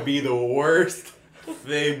 That would be the worst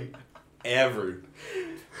thing ever.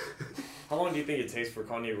 How long do you think it takes for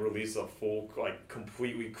Kanye to release a full, like,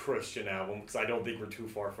 completely Christian album? Because I don't think we're too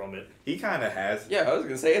far from it. He kind of has. Yeah, I was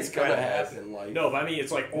gonna say it's He gonna kinda has happen. Like No, but I mean,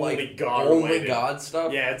 it's like like, only God only related. God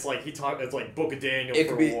stuff. Yeah, it's like it's like Book of Daniel It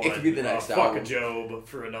for could be- one. it could be the next Fuck album. Job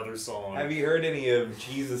for another song. Have you heard any of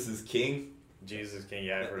Jesus is King? Jesus King,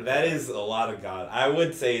 yeah, I've heard That is a lot of God. I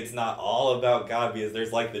would say it's not all about God because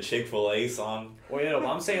there's like the Chick-fil-A song. Well, yeah, but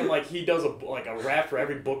I'm saying like he does a rap for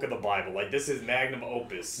every book of the Bible. Like this is magnum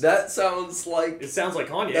opus. That sounds like It sounds like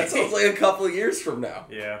Kanye. that sounds like a couple of years from now.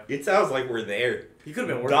 Yeah, It sounds like we're there. he could have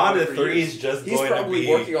been working Dawn on it of for Three years. is just He's going to probably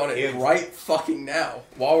be working on it him. right fucking now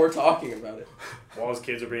while we're talking about it. While his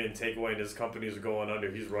kids are being taken away and his companies are going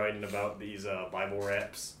under, he's writing about these Bible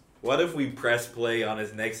raps. What if we press play on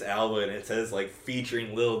his next album and it says like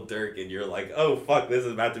featuring Lil Durk and you're like, oh fuck, this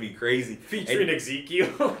is about to be crazy. Featuring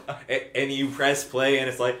Ezekiel. And you press play and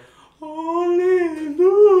it's like,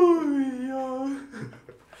 Hallelujah.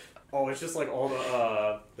 Oh, it's just like all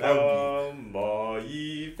the That Come, all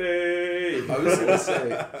ye faithful. I was gonna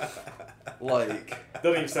say, like,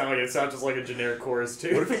 Doesn't even sound like it. It sounds just like a generic chorus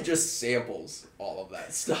too. what if he just samples all of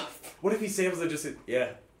that stuff? What if he samples it just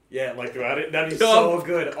like throughout it? That'd be Dumb. so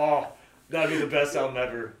good. Oh, that'd be the best album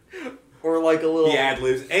ever. Or like a little. He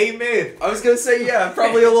ad-libs, amen. I was gonna say yeah,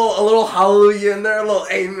 probably a little hallelujah in there, a little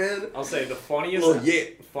amen, I'll say the a funniest little yeah.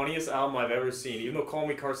 funniest album I've ever seen. Even though Call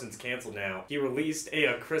Me Carson's canceled now, he released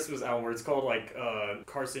a Christmas album where it's called like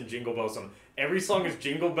Carson Jingle Bells. Something. Every song is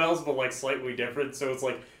Jingle Bells, but like slightly different. So it's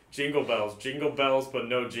like Jingle Bells, but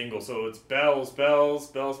no jingle. So it's bells, bells,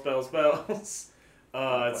 bells, bells, bells. It's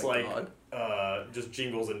Oh my like God. just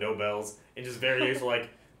jingles and no bells, and just variations like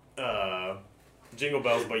Jingle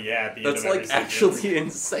Bells, but yeah, at the end That's of every like sentence. actually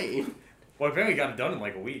insane, Well, apparently got it done in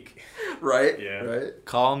like a week. right? Yeah. Right.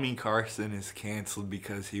 Call Me Carson is canceled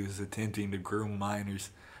because he was attempting to groom minors.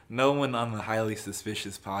 No one on the Highly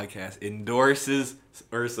Suspicious podcast endorses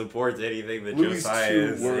or supports anything that Louis Josiah too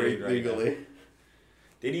is worried saying right now. legally.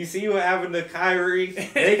 Did you see what happened to Kyrie?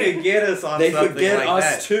 They could get us on They something could get like us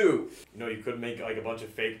that. too. You know, you could make like a bunch of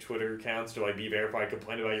fake Twitter accounts to like be verified,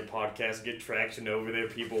 complain about your podcast, get traction over there.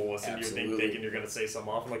 People will listen to your thing Absolutely. thinking you're gonna say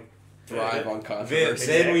something off. I'm like, Thrive on Then, controversy.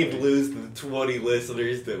 then we'd Exactly. lose the 20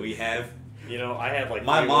 listeners that we have. you know, I had like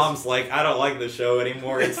My three mom's like, I don't like the show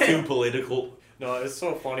anymore. It's too political. No, it's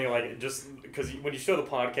so funny, like, just because when you show the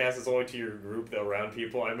podcast, it's only to your group, the around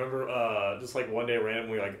people. I remember just like one day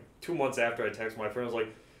randomly, like 2 months after I texted my friend, I was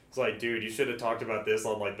like, it's like, dude, you should have talked about this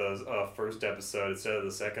on like the first episode instead of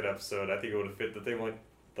the second episode. I think it would have fit the thing. I'm like,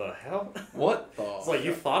 the hell? What the? It's like,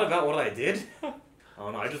 you thought about what I did? I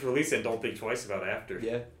don't know, I just released it and don't think twice about it after.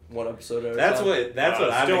 Yeah, one episode at a That's time. what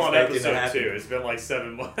I'm still on expecting episode to happen. 2. It's been like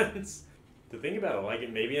 7 months. To think about it, like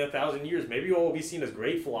maybe in 1,000 years, maybe you'll all be seen as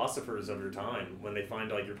great philosophers of your time when they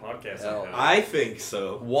find like your podcast. Hell. somehow. I think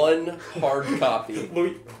so. One hard copy.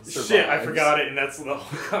 Louis, Survives. shit, I forgot it, and that's the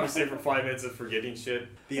whole conversation for 5 minutes of forgetting shit.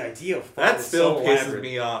 The idea of thought That was still so pisses elaborate.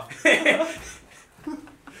 me off.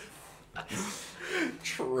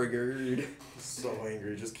 Triggered. So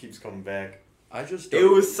angry, it just keeps coming back. I just. It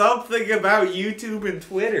don't- was something about YouTube and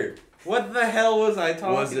Twitter. What the hell was I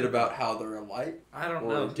talking Was it about how they're alike I don't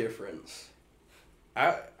or know. a difference?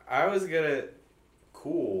 I was gonna.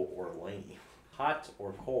 Cool or lame? Hot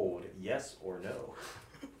or cold? Yes or no?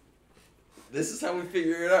 This is how we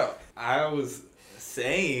figure it out. I was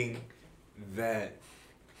saying that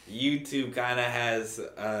YouTube kind of has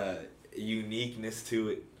a uniqueness to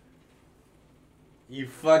it. You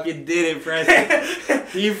fucking did it,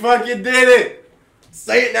 Preston. You fucking did it.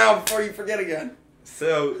 Say it now before you forget again.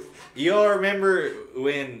 So, you all remember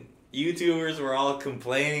when YouTubers were all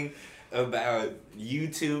complaining about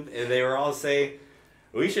YouTube, and they were all saying,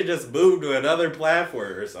 we should just move to another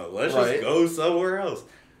platform or something. Let's Right. just go somewhere else.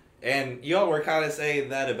 And y'all were kind of saying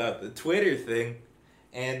that about the Twitter thing,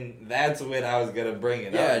 and that's when I was going to bring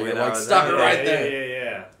it Yeah, up. you're when like, I was stop out it there. right there.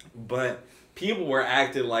 Yeah. But people were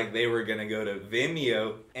acting like they were going to go to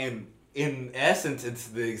Vimeo, and in essence, it's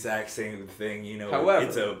the exact same thing. You know, However-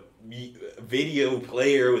 it's a video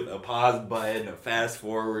player with a pause button, a fast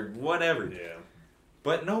forward, whatever. Yeah.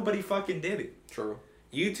 But nobody fucking did it. True.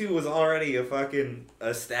 YouTube was already a fucking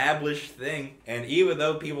established thing, and even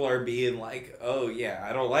though people are being like, oh yeah,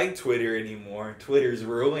 I don't like Twitter anymore, Twitter's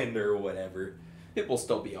ruined or whatever, People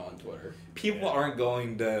still be on Twitter. people Yeah. aren't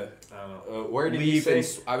going to, I don't know. where did you Leave say?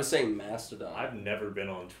 and I was saying Mastodon. I've never been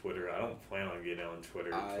on Twitter. I don't plan on getting on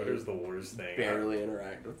Twitter. I Twitter's the worst thing. barely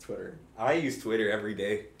interact with Twitter I use Twitter every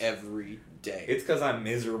day. every day. It's because I'm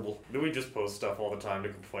miserable. Louis just posts stuff all the time to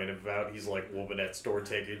complain about. He's like, woman at store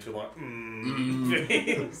taking too long.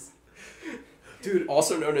 Dude,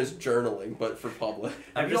 also known as journaling, but for public.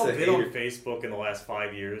 Have I'm you just all a been on hater. Facebook in the last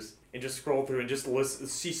 5 years and just scroll through and just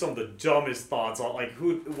see some of the dumbest thoughts on like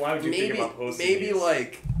why would you think about posting maybe these?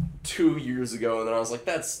 like 2 years ago, and then I was like,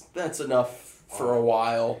 that's enough for a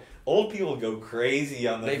while. Old people go crazy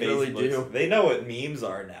on the They Facebooks. really do. They know what memes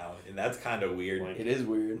are now, and that's kind of weird. Like, It is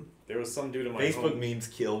weird. there was some dude in my Facebook home, memes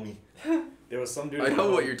kill me. there was some dude I in my know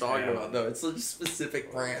what home you're talking town. about, though. It's a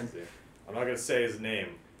specific brand. I'm not gonna say his name,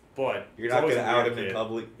 but You're he's not always going to a out weird him in kid.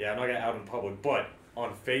 public. Yeah, I'm not gonna out in public, but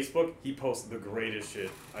on Facebook he posts the greatest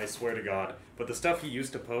shit. I swear to God. But the stuff he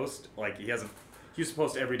used to post, like he used to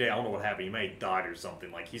post every day. I don't know what happened. He may have died or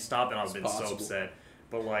something. Like he stopped, and I've been so possible. upset.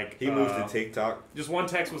 But like He moved to TikTok. Just one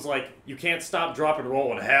text was like, "You can't stop, drop, and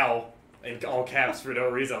roll in hell," in all caps for no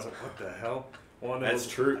reason. I was like, "What the hell?" One that That's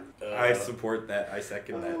was, true. uh, I support that. I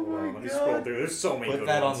second that. Hold on, let me scroll through. There's so many Put good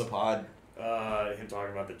that on ones. the pod. Him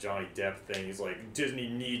talking about the Johnny Depp thing. He's like, Disney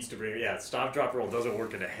needs to bring. Yeah, stop, drop, roll doesn't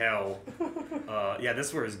work into hell. Yeah,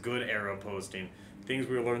 this was his good era posting. Things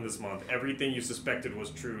we learned this month. Everything you suspected was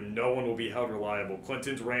true. No one will be held reliable.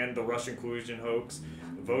 Clintons ran the Russian collusion hoax.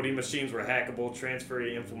 Voting machines were hackable. Transfer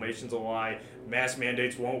information's a lie. Mass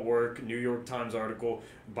mandates won't work. New York Times article.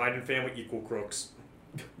 Biden family equal crooks.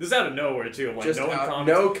 This is out of nowhere too. Like Just no one out,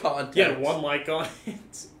 commented. no context. He had one like on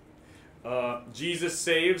it. Jesus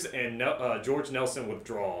saves and George Nelson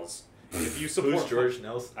withdraws. If you support Who's George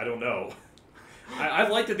Nelson? I don't know. I'd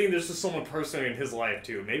like to think there's just someone personally in his life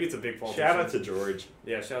too. Maybe it's a big politician. Shout out to George.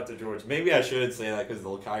 Yeah, shout out to George. Maybe I shouldn't say that because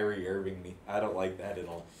they'll Kyrie Irving me. I don't like that at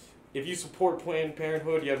all. If you support Planned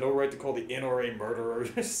Parenthood, you have no right to call the NRA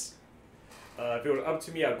murderers. If it were up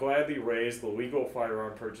to me, I'd gladly raise the legal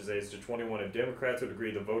firearm purchase age to 21, and Democrats would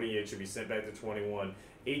agree the voting age should be sent back to 21.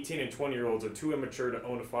 18 and 20-year-olds are too immature to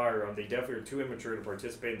own a firearm. They definitely are too immature to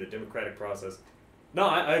participate in the democratic process. No,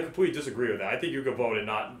 I completely disagree with that. I think you could vote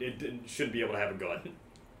and shouldn't be able to have a gun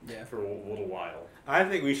Yeah. for a little while. I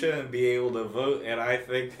think we shouldn't be able to vote, and I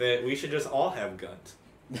think that we should just all have guns.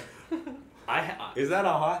 Is that a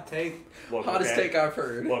hot take? Look, Hottest okay? take I've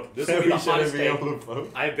heard. Look, this That will be we the hottest shouldn't be take. able to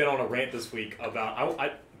vote? I've been on a rant this week about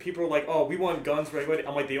people are like, oh, we want guns regulated.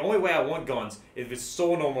 I'm like, the only way I want guns is if it's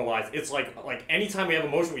so normalized. It's like anytime we have a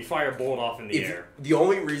motion, we fire a bullet off in the If air. the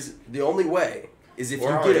only way is if We're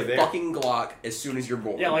you already get a there. fucking Glock as soon as you're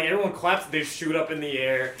born. Yeah, like everyone claps, they shoot up in the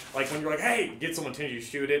air. Like when you're like, hey, get someone attention, you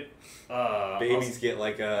shoot it. Babies get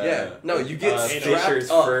like a... Yeah. No, you get strapped Fisher's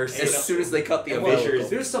up first. as soon as they cut the And umbilical. Fisher's-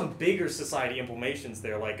 there's some bigger society implications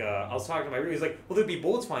there. Like, I was talking to my roommate. He's like, well, there'd be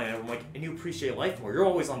bullets flying at him. I'm like, and you appreciate life more. You're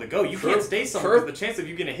always on the go. You True. can't stay somewhere. True. Because the chance of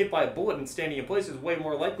you getting hit by a bullet and standing in place is way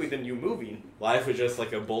more likely than you moving. Life was just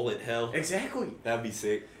like a bullet hell. Exactly. That'd be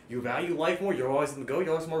sick. You value life more. You're always on the go.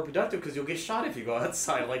 You're always more productive because you'll get shot if you go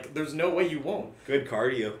outside. Like, there's no way you won't. Good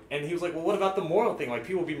cardio. And he was like, well, what about the moral thing? Like,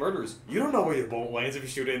 people will be murderers. You don't know where your bullet lands if you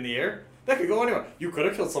shoot it in the air. That could go anywhere. You could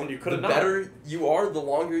have killed someone. You could The have not. better you are, the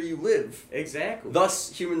longer you live. Exactly.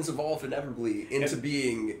 Thus, humans evolve inevitably into And-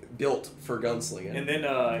 being built for gunslinging. And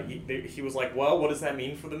then he was like, well, what does that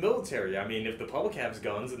mean for the military? I mean, if the public has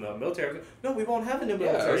guns and the military... No, we won't have a new Yeah,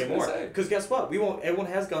 I military was gonna anymore. say. Because guess what? Everyone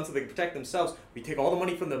has guns so they can protect themselves. We take all the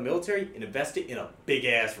money from the military and invest it in a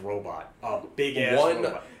big-ass robot. A big-ass One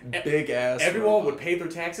robot. big ass. Everyone robot. would pay their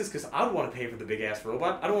taxes because I would want to pay for the big-ass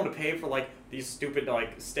robot. I don't want to pay for, like, these stupid,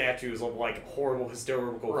 like, statues of, like, horrible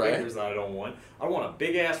historical Right. figures that I don't want. I want a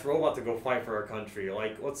big-ass robot to go fight for our country.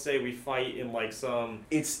 Like, let's say we fight in, like, some...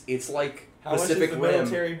 It's like How much is Pacific the Rim,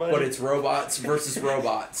 military budget? but it's robots versus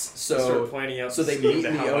robots. start So planning out so they scheme meet to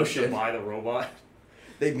in the how much to ocean. buy the robot.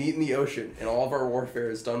 they meet in the ocean, and all of our warfare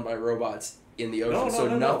is done by robots in the ocean. No,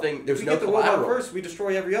 so nothing. There's we no get the robot collateral. first. We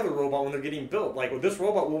destroy every other robot when they're getting built. Like, well, this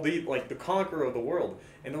robot will be like the conqueror of the world.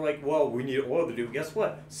 And they're like, well, we need oil to do. Guess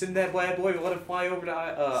what? Send that bad boy. Let it fly over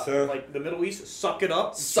to like the Middle East. Suck it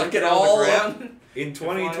up. Suck sink it out all the up. ground. In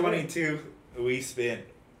 2022, we spent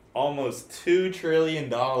almost $2 trillion.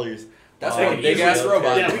 That's on one big ass military.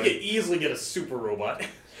 robot. Yeah, we could easily get a super robot.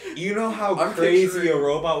 You know how I'm crazy picturing- a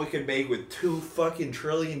robot we could make with $2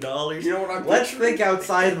 trillion? You know what I'm Let's picturing? think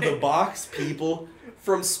outside of the box, people.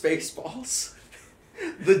 From Spaceballs.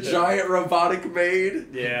 The giant robotic maid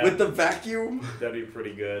Yeah. with the vacuum, That'd be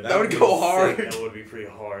pretty good. That would be go hard. sick. That would be pretty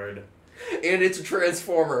hard. and it's a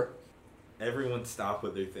transformer. Everyone stop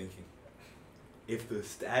what they're thinking. If the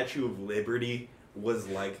Statue of Liberty was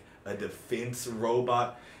like a defense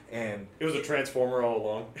robot and It was a transformer all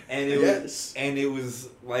along. Yes. it was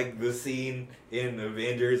like the scene in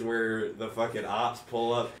Avengers where the fucking ops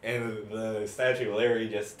pull up and the Statue of Liberty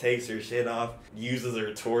just takes her shit off, uses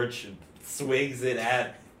her torch and swings it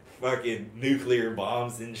at fucking nuclear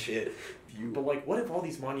bombs and shit. But like, what if all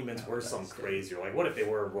these monuments were some crazy? Or like, what if they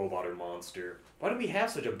were a robot or monster? Why do we have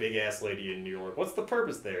such a big ass lady in New York? What's the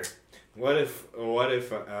purpose there? What if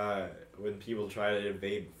when people try to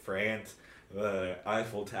invade France, the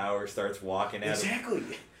Eiffel Tower starts walking at them?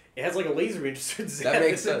 Exactly. It has like a laser beam. Just That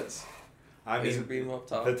makes sense. I Laser mean, beam up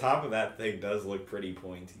top. the top of that thing does look pretty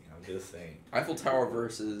pointy. I'm just saying. Eiffel Tower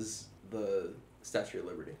versus the Statue of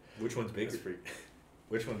Liberty. Which one's bigger? That's pretty.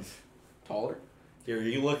 Which one's Taller? here?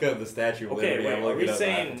 You look up the Statue of Okay, Liberty. wait. I'm Are looking we up the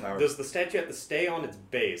Eiffel saying Tower. does the statue have to stay on its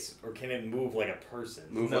base, or can it move like a person?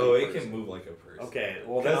 Move No, like a it person. can move like a person. Okay,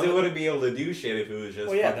 well then Because it I'm, wouldn't be able to do shit if it was just.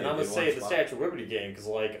 well, yeah, fucking then I'm gonna in say one the spot. Statue of Liberty game, because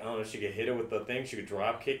like I don't know, she could hit it with the thing, she could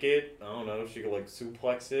drop kick it. I don't know, she could like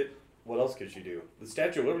suplex it. What else could she do? The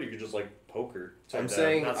Statue of Liberty could just like poke her. I'm Not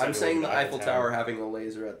saying Statue of the Liberty, Eiffel Tower having a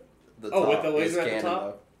laser at the Oh, top. with the laser is at the canon,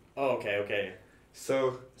 top? Oh, okay.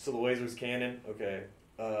 So So the laser's cannon. Okay.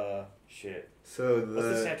 Shit. the What's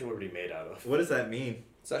the Statue of Liberty made out of? what does that mean?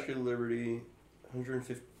 though. Statue of Liberty,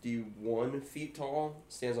 151 feet tall,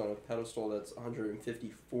 stands on a pedestal that's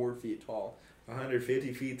 154 feet tall.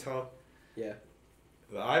 150 feet tall. Yeah.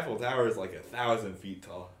 The Eiffel Tower is like 1,000 feet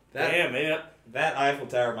tall. Damn, man. That Eiffel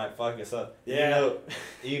Tower might fuck us up. Yeah.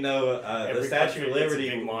 The Every Statue country of gets a Liberty.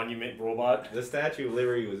 big monument robot. The Statue of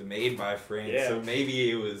Liberty was made by France, Yeah. so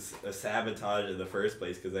maybe it was a sabotage in the first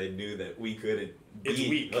place because they knew that we couldn't It's beat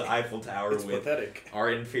weak. the Eiffel Tower It's with pathetic.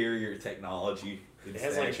 our inferior technology. and It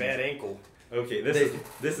has like a statues. bad ankle. Okay,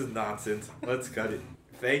 this is nonsense. Let's cut it.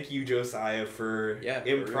 Thank you, Josiah, for Yeah, for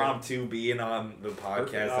impromptu being on the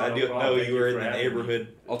podcast. Perfect. I No didn't problem. know Thank you you were for in the having me. neighborhood.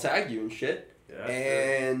 I'll tag you and shit. Yeah. sure.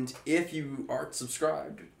 And if you aren't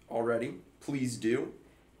subscribed already, please do.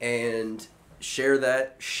 And share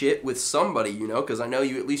that shit with somebody, because I know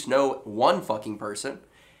you at least know one fucking person.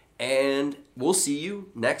 And we'll see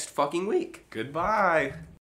you next fucking week. Goodbye.